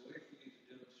 Is there a way for you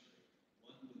to demonstrate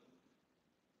one move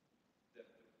that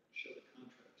would show the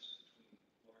contrast between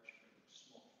large frame and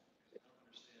small frame?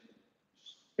 Because I don't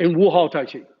understand. In Wu Hao Tai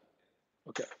Chi.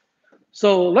 Okay.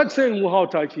 So let's say in Wu Hao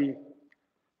Tai Chi,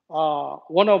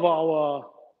 one of our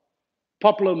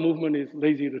popular movement is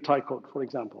lazy to Tai Chi, for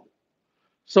example.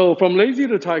 So from lazy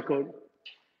to Tai Chi,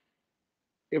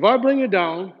 if I bring it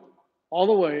down all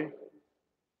the way,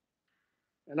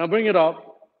 and I bring it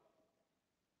up,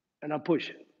 and I push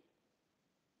it,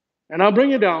 and I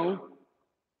bring it down,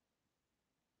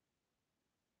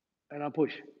 and I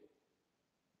push.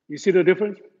 You see the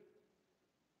difference?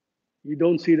 You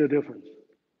don't see the difference.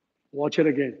 Watch it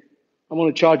again. I'm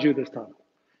going to charge you this time.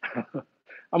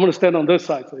 I'm going to stand on this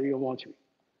side so you can watch me.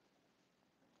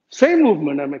 Same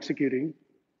movement I'm executing,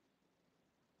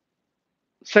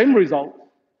 same result,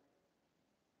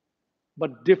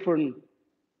 but different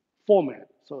format,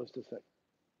 so as to say.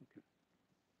 Okay.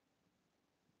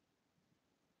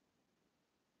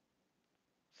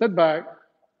 Sit back,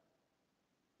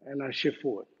 and I shift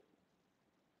forward.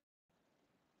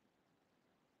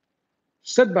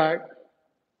 Sit back,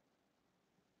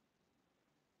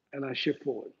 and I shift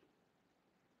forward.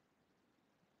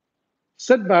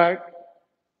 Sit back,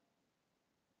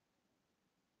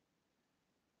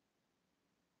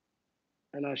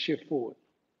 and I shift forward.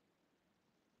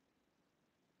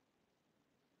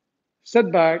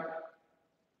 Sit back,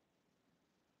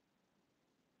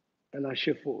 and I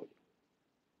shift forward.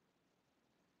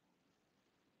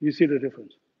 You see the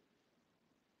difference?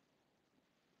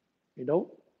 You don't?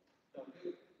 No,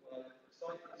 well,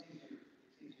 it's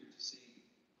easier to see.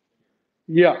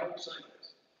 Yeah.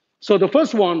 So the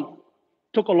first one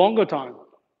took a longer time,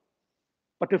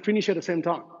 but they finish at the same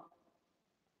time.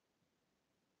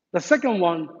 The second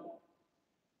one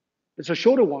is a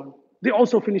shorter one. They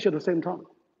also finish at the same time.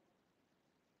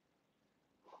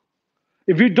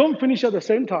 If you don't finish at the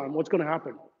same time, what's going to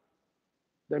happen?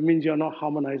 That means you're not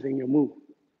harmonizing your move.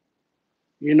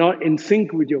 You're not in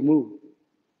sync with your move.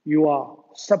 You are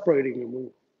separating your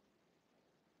move.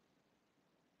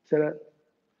 See that?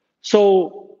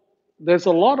 So there's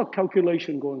a lot of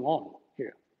calculation going on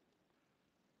here.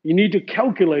 You need to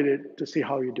calculate it to see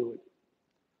how you do it.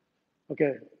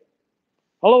 Okay.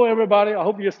 Hello, everybody. I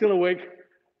hope you're still awake.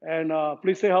 And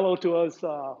please say hello to us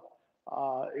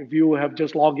if you have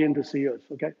just logged in to see us.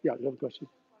 Okay? Yeah, you have a question?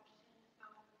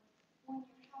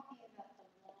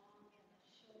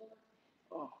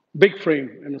 Big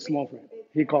frame and a small frame.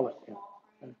 He call it.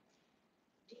 Yeah.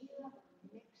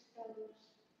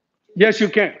 Yes, you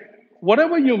can.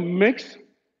 Whatever you mix,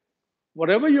 you're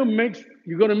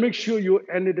going to make sure you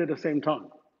end it at the same time.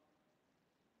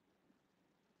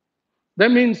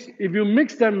 That means if you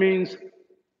mix, that means,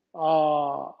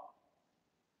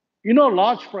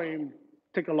 large frame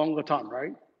take a longer time,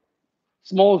 right?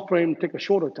 Small frame take a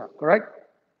shorter time, correct?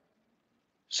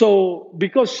 So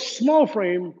because small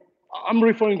frame, I'm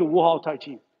referring to Wu Hao Tai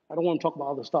Chi. I don't want to talk about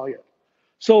other style yet.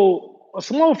 So a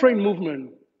small frame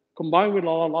movement combined with a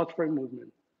large frame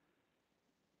movement.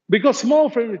 Because small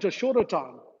frame is a shorter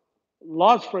time,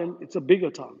 large frame it's a bigger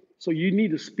time. So you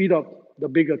need to speed up the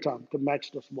bigger time to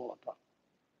match the smaller time.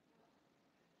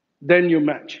 Then you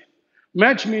match.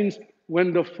 Match means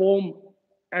when the form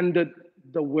ended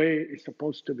the way it's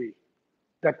supposed to be,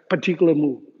 that particular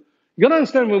move. You gotta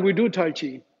understand when we do Tai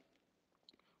Chi,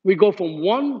 we go from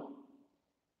 1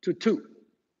 to 2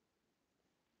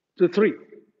 to 3.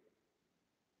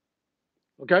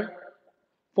 Okay?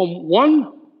 From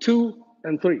 1, 2,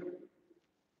 and 3.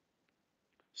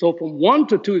 So from 1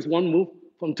 to 2 is one move,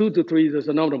 from 2 to 3 is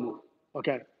another move.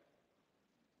 Okay?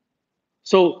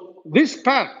 So this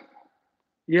path,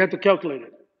 you have to calculate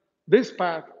it. This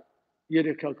path, you have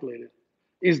to calculate it.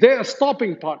 Is there a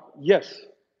stopping part? Yes,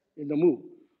 in the move.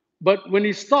 But when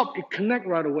you stop, it connects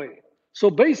right away. So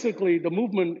basically, the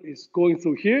movement is going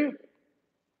through here,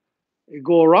 it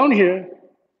go around here,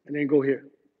 and then go here.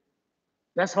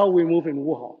 That's how we move in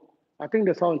Wuhan. I think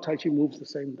that's how in Tai Chi moves the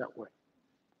same that way.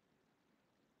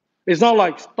 It's not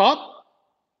like stop,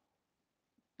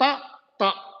 stop,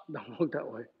 stop. Don't work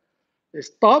that way. It's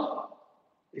stop,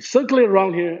 it's circulate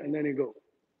around here, and then you go.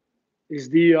 It's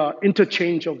the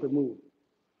interchange of the move.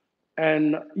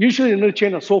 And usually the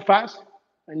interchange are so fast,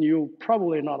 and you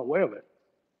probably are not aware of it,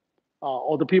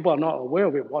 or the people are not aware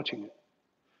of it watching it.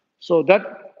 So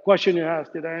that question you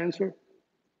asked, did I answer?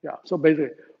 Yeah. So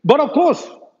basically, but of course,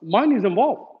 mind is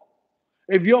involved.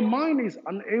 If your mind is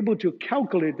unable to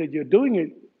calculate that you're doing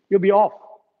it, you'll be off.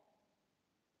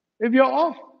 If you're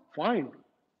off, fine.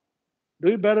 Do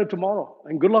it better tomorrow,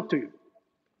 and good luck to you.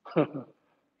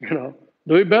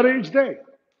 Do it better each day.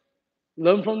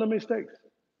 Learn from the mistakes.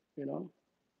 You know.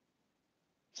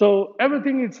 So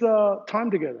everything is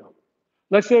time together.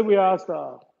 Let's say we asked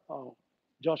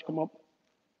Josh come up.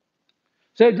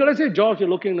 Let's say Josh, you're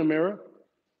looking in the mirror.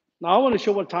 Now I want to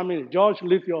show what time it is. Josh,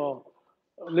 lift your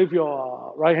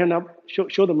right hand up.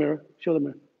 Show the mirror. Show the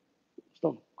mirror.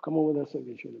 Stone, come over there so you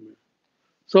can show the mirror.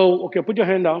 So okay, put your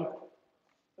hand down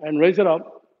and raise it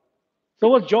up. So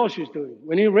what Josh is doing?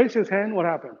 When he raised his hand, what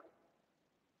happened?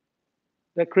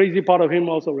 That crazy part of him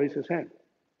also raised his hand.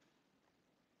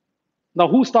 Now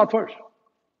who start first?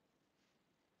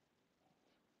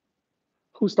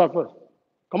 Who start first?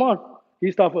 Come on,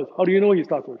 he start first. How do you know he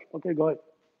start first? Okay, go ahead.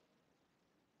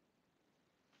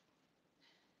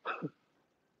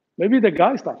 Maybe the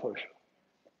guy start first.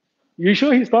 You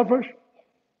sure he start first?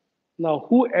 Now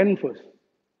who end first?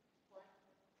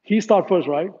 He start first,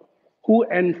 right? Who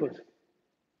end first?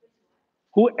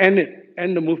 Who end it?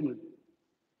 End the movement?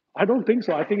 I don't think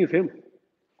so. I think it's him.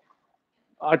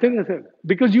 I think it's him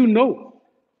because you know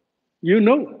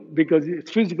because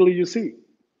it's physically you see,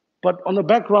 but on the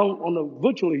background, on the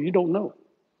virtually, you don't know.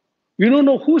 You don't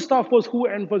know who start first, who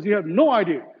end first. You have no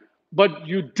idea, but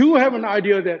you do have an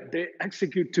idea that they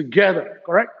execute together.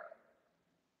 Correct?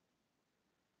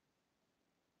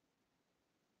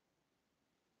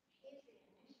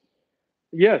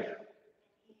 Yes.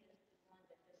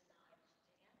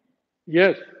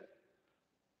 Yes.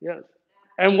 Yes.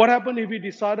 And what happened if he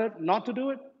decided not to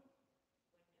do it?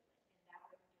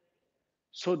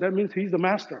 So that means he's the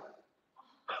master.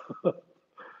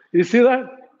 You see that?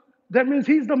 That means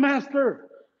he's the master.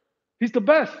 He's the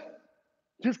best.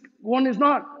 This one is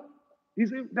not.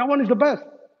 That one is the best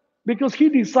because he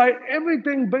decides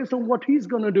everything based on what he's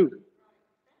going to do.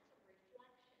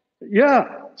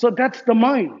 Yeah. So that's the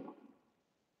mind.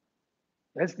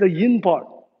 That's the yin part.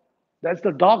 That's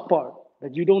the dark part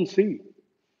that you don't see.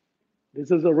 This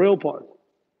is the real part.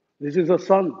 This is the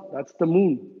sun. That's the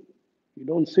moon. You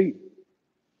don't see.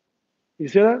 You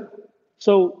see that?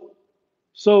 So,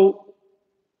 so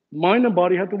mind and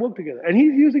body have to work together. And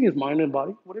he's using his mind and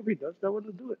body. Whatever he does, that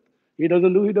wouldn't do it. He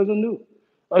doesn't do, he doesn't do.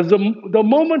 As the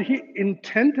moment he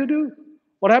intend to do,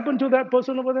 what happened to that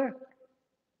person over there?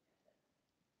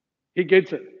 He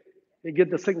gets it. He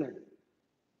get the signal.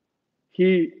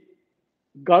 He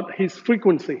got his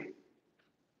frequency.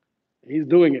 He's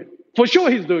doing it. For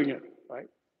sure he's doing it, right?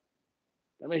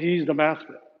 I mean, he's the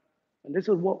master. And this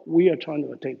is what we are trying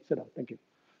to attain. Sit down, thank you.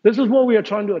 This is what we are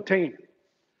trying to attain,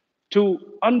 to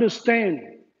understand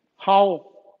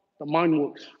how the mind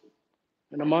works.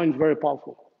 And the mind is very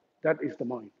powerful. That is the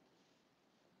mind.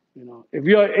 If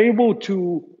you are able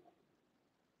to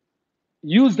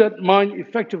use that mind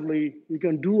effectively, you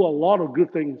can do a lot of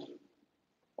good things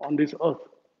on this earth.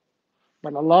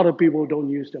 But a lot of people don't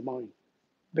use their mind.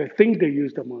 They think they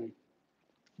use their mind.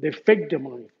 They fake their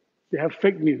mind. They have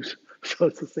fake news. So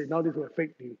to say, now this is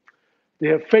fake news. They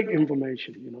have fake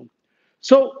information.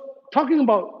 So talking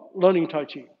about learning Tai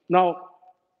Chi. Now,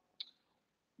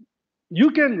 you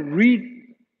can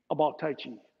read about Tai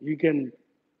Chi. You can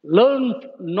learn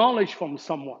knowledge from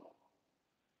someone.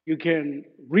 You can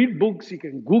read books. You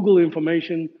can Google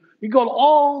information. You got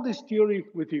all this theory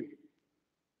with you.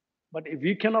 But if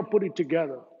you cannot put it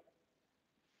together,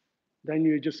 then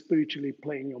you're just spiritually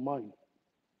playing your mind.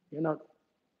 You're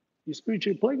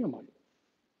spiritually playing your mind.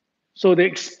 So the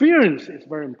experience is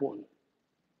very important.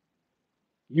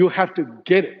 You have to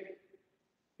get it.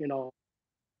 You know,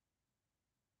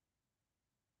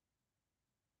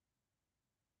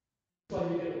 That's why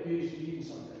you get a PhD in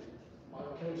something,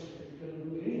 biochemistry, if you're going to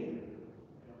do anything.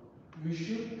 You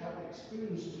should have the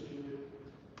experience to do it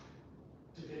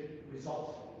to get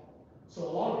results from it. So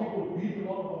a lot of people read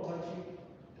a lot about Tai Chi,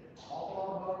 they talk a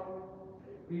lot about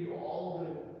it, they read all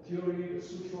the theory, the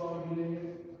sutra, you name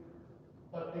it,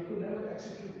 but they could never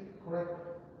execute correctly.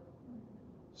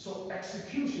 So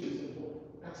execution is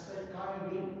important. That's that guy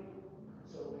again.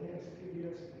 So when he execute, he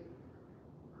execute.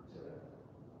 So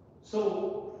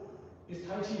So, is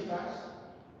Tai Chi fast?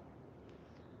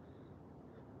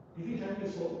 You think Tai Chi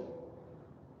is slow?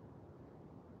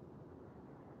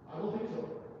 I don't think so.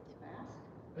 Fast?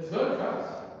 It's very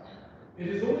fast. It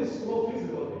is only slow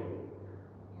physically.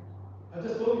 I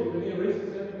just told you, when he raises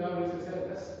his hand, the guy raises his hand.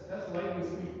 That's lightning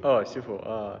speed. Oh, 师傅,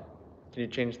 can you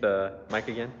change the mic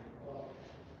again?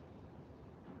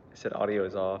 I said audio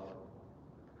is off.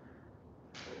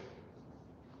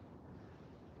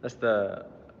 That's the,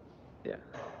 yeah.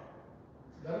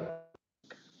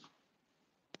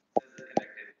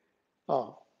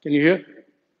 Oh, can you hear?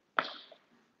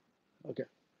 Okay.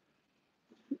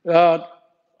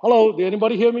 Hello, did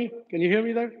anybody hear me? Can you hear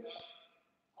me there?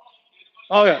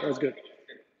 Oh yeah, that's good.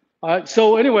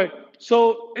 So anyway,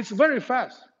 so it's very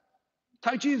fast.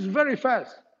 Tai Chi is very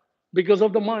fast because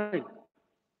of the mind.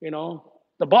 You know,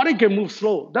 the body can move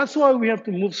slow. That's why we have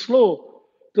to move slow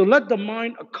to let the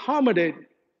mind accommodate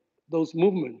those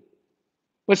movements.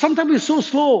 But sometimes it's so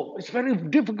slow, it's very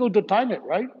difficult to time it,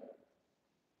 right?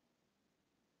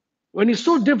 When it's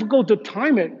so difficult to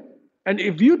time it, and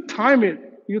if you time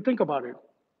it, you think about it.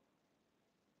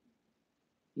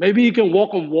 Maybe you can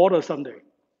walk on water someday.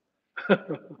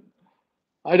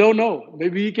 I don't know.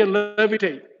 Maybe you can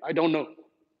levitate. I don't know.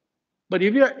 But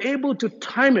if you're able to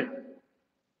time it,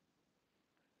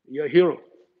 you're a hero.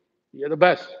 You're the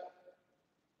best.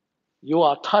 You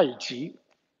are Taiji.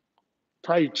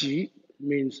 Taiji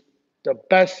means the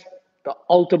best, the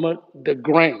ultimate, the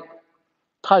grand.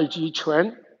 Taiji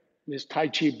Chuan means Tai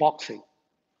Chi boxing.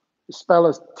 It's spelled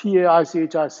as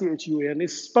TaiChiChun.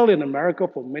 It's spelled in America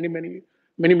for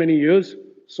many years.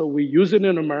 So we use it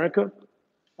in America.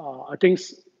 I think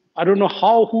I don't know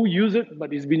who use it,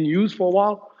 but it's been used for a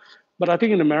while. But I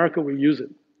think in America we use it,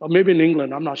 or maybe in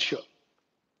England. I'm not sure.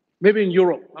 Maybe in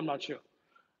Europe. I'm not sure.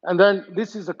 And then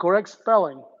this is the correct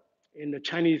spelling in the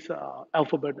Chinese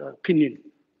alphabet pinyin.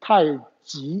 Tai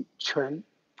Ji Chuan,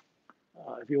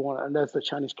 if you want, and that's the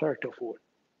Chinese character for it.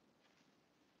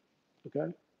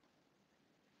 Okay.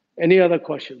 Any other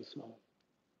questions?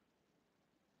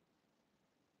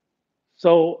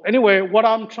 So anyway, what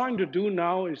I'm trying to do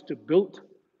now is to build.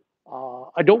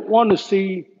 I don't want to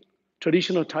see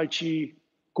traditional Tai Chi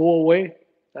go away.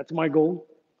 That's my goal.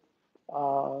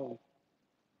 Uh,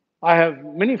 I have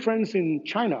many friends in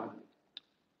China.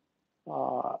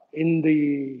 In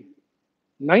the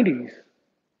 90s,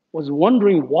 was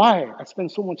wondering why I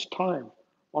spend so much time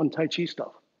on Tai Chi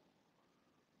stuff.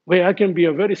 Where I can be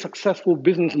a very successful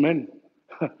businessman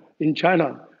in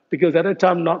China, because at that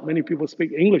time not many people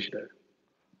speak English there.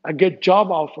 I get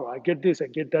job offer, I get this, I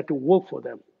get that to work for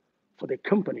them, for their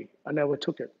company. I never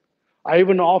took it. I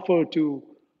even offered to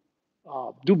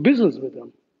do business with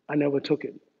them. I never took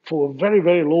it for a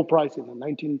very low price in the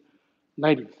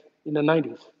 1990s. In the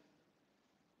 90s,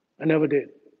 I never did.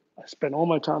 I spent all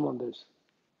my time on this.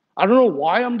 I don't know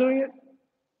why I'm doing it,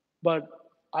 but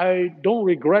I don't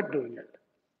regret doing it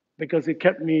because it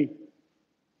kept me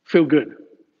feel good.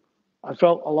 I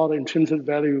felt a lot of intrinsic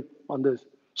value on this.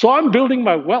 So I'm building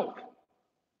my wealth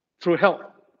through health,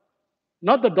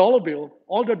 not the dollar bill.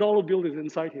 All the dollar bill is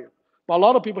inside here. But a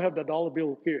lot of people have the dollar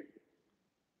bill here.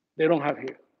 They don't have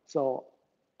here. So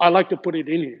I like to put it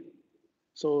in here.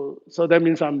 So that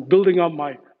means I'm building up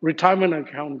my retirement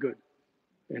account good,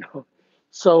 you know.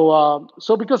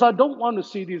 So because I don't want to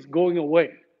see this going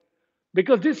away,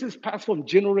 because this is passed from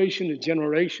generation to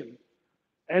generation.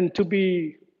 And to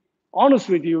be honest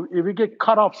with you, if we get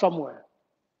cut off somewhere,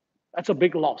 that's a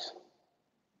big loss.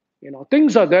 You know,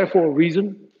 things are there for a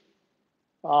reason.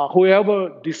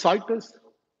 Whoever decides this,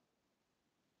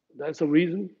 there's a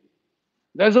reason.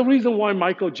 There's a reason why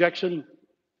Michael Jackson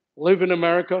live in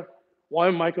America, why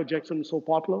Michael Jackson is so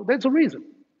popular. There's a reason.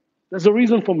 There's a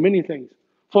reason for many things.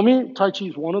 For me, Tai Chi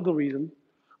is one of the reasons.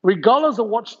 Regardless of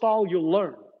what style you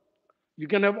learn, you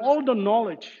can have all the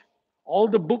knowledge, all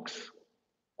the books,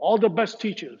 all the best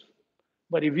teachers.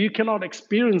 But if you cannot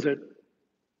experience it,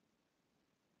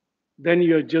 then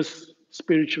you're just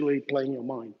spiritually playing your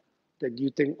mind. That you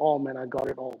think, oh man, I got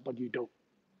it all, but you don't.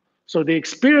 So the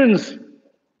experience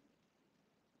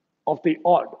of the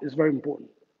art is very important.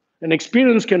 And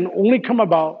experience can only come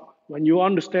about when you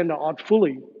understand the art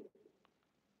fully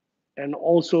and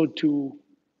also to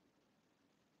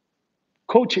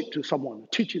coach it to someone,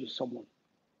 teach it to someone,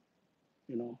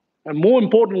 you know. And more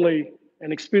importantly,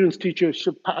 an experienced teacher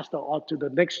should pass the art to the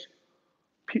next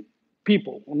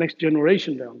people, or next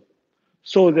generation down,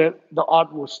 so that the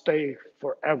art will stay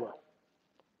forever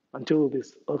until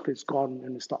this earth is gone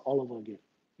and it start all over again.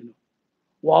 You know,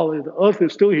 while the earth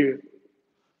is still here,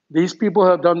 these people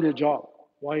have done their job.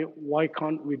 Why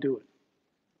can't we do it?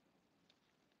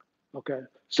 Okay,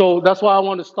 so that's why I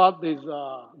want to start this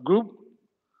group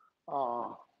uh,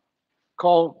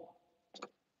 called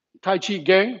Tai Chi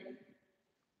Gang.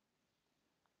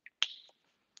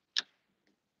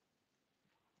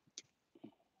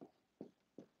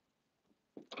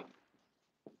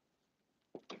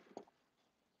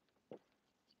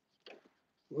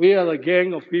 We are a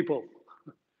gang of people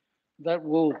that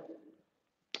will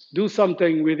do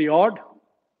something with the art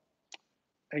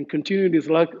and continue this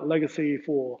legacy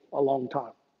for a long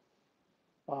time.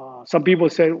 Some people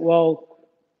say, well,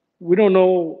 we don't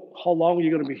know how long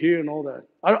you're going to be here and all that.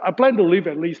 I plan to live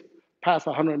at least past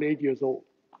 108 years old.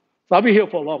 So I'll be here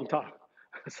for a long time.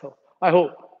 So I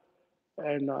hope.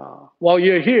 And while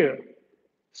you're here,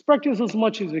 practice as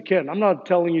much as you can. I'm not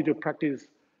telling you to practice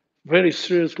very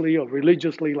seriously or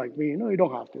religiously like me. No, you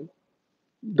don't have to.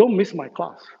 Don't miss my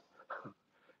class.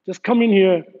 Just come in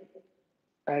here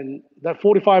and that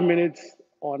 45 minutes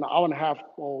or an hour and a half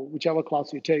or whichever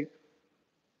class you take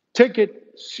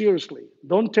it seriously.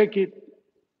 Don't take it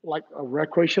like a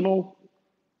recreational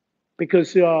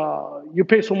because you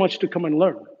pay so much to come and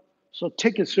learn. So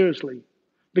take it seriously.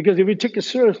 Because if you take it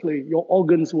seriously, your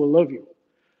organs will love you.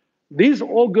 These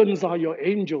organs are your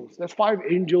angels. There's 5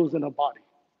 angels in a body,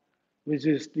 which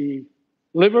is the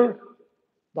liver,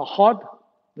 the heart,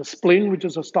 the spleen, which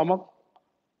is the stomach,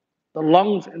 the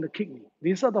lungs, and the kidney.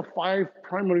 These are the 5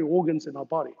 primary organs in our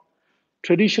body.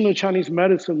 Traditional Chinese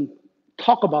medicine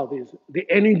talk about this. The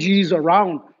energies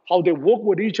around how they work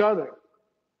with each other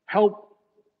help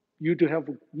you to have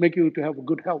make you to have a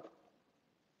good health.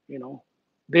 You know,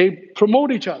 they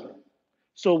promote each other.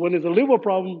 So when there's a liver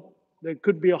problem, there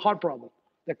could be a heart problem.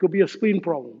 There could be a spleen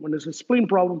problem. When there's a spleen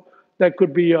problem, there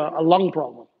could be a lung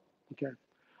problem. Okay.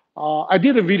 I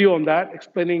did a video on that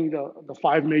explaining the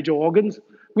 5 major organs,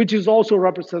 which is also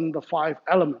represent the 5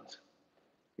 elements.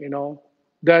 You know,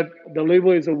 that the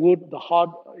liver is a wood, the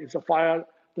heart is a fire,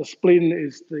 the spleen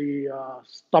is the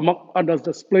stomach, and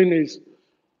the spleen is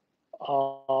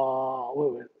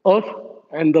earth,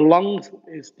 and the lungs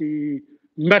is the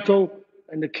metal,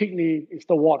 and the kidney is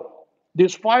the water.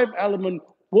 These 5 elements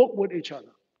work with each other.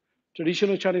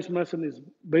 Traditional Chinese medicine is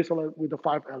based on with the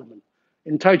 5 elements.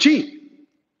 In Tai Chi,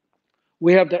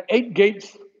 we have the 8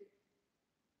 gates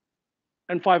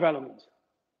and 5 elements.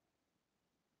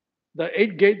 The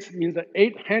 8 gates means the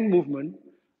 8 hand movement,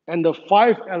 and the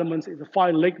 5 elements is the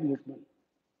 5 leg movement.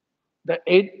 The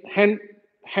 8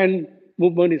 hand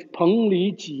movement is Peng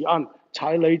Li Ji An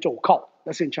Cai Lei Zhou Kao.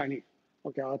 That's in Chinese.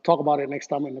 Okay, I'll talk about it next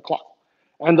time in the class.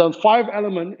 And the 5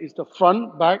 element is the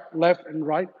front, back, left, and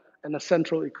right, and the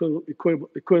central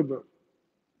equilibrium.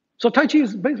 So Tai Chi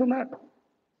is based on that.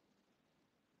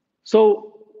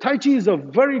 So Tai Chi is a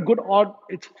very good art.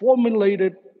 It's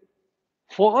formulated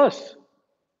for us.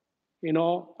 You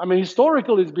know, I mean,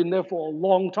 historically, it's been there for a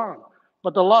long time.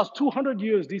 But the last 200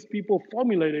 years, these people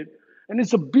formulated, and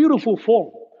it's a beautiful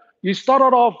form. You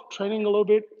started off training a little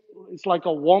bit, it's like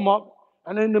a warm up.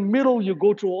 And in the middle, you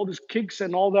go through all these kicks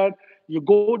and all that. You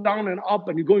go down and up,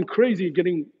 and you're going crazy,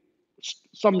 getting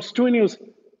some strenuous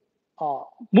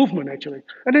movement, actually.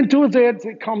 And then towards the end,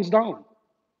 it comes down.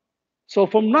 So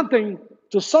from nothing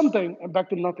to something, and back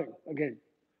to nothing again.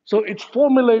 So it's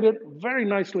formulated very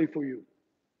nicely for you.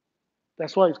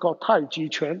 That's why it's called Tai Chi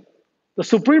Chuan, the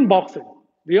supreme boxing,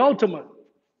 the ultimate,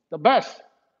 the best.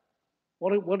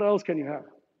 What else can you have?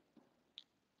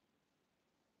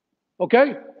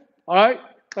 Okay? All right.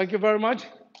 Thank you very much.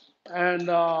 And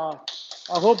I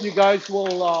hope you guys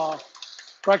will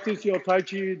practice your Tai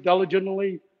Chi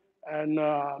diligently and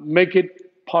make it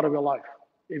part of your life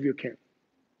if you can.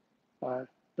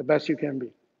 The best you can be.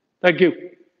 Thank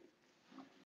you.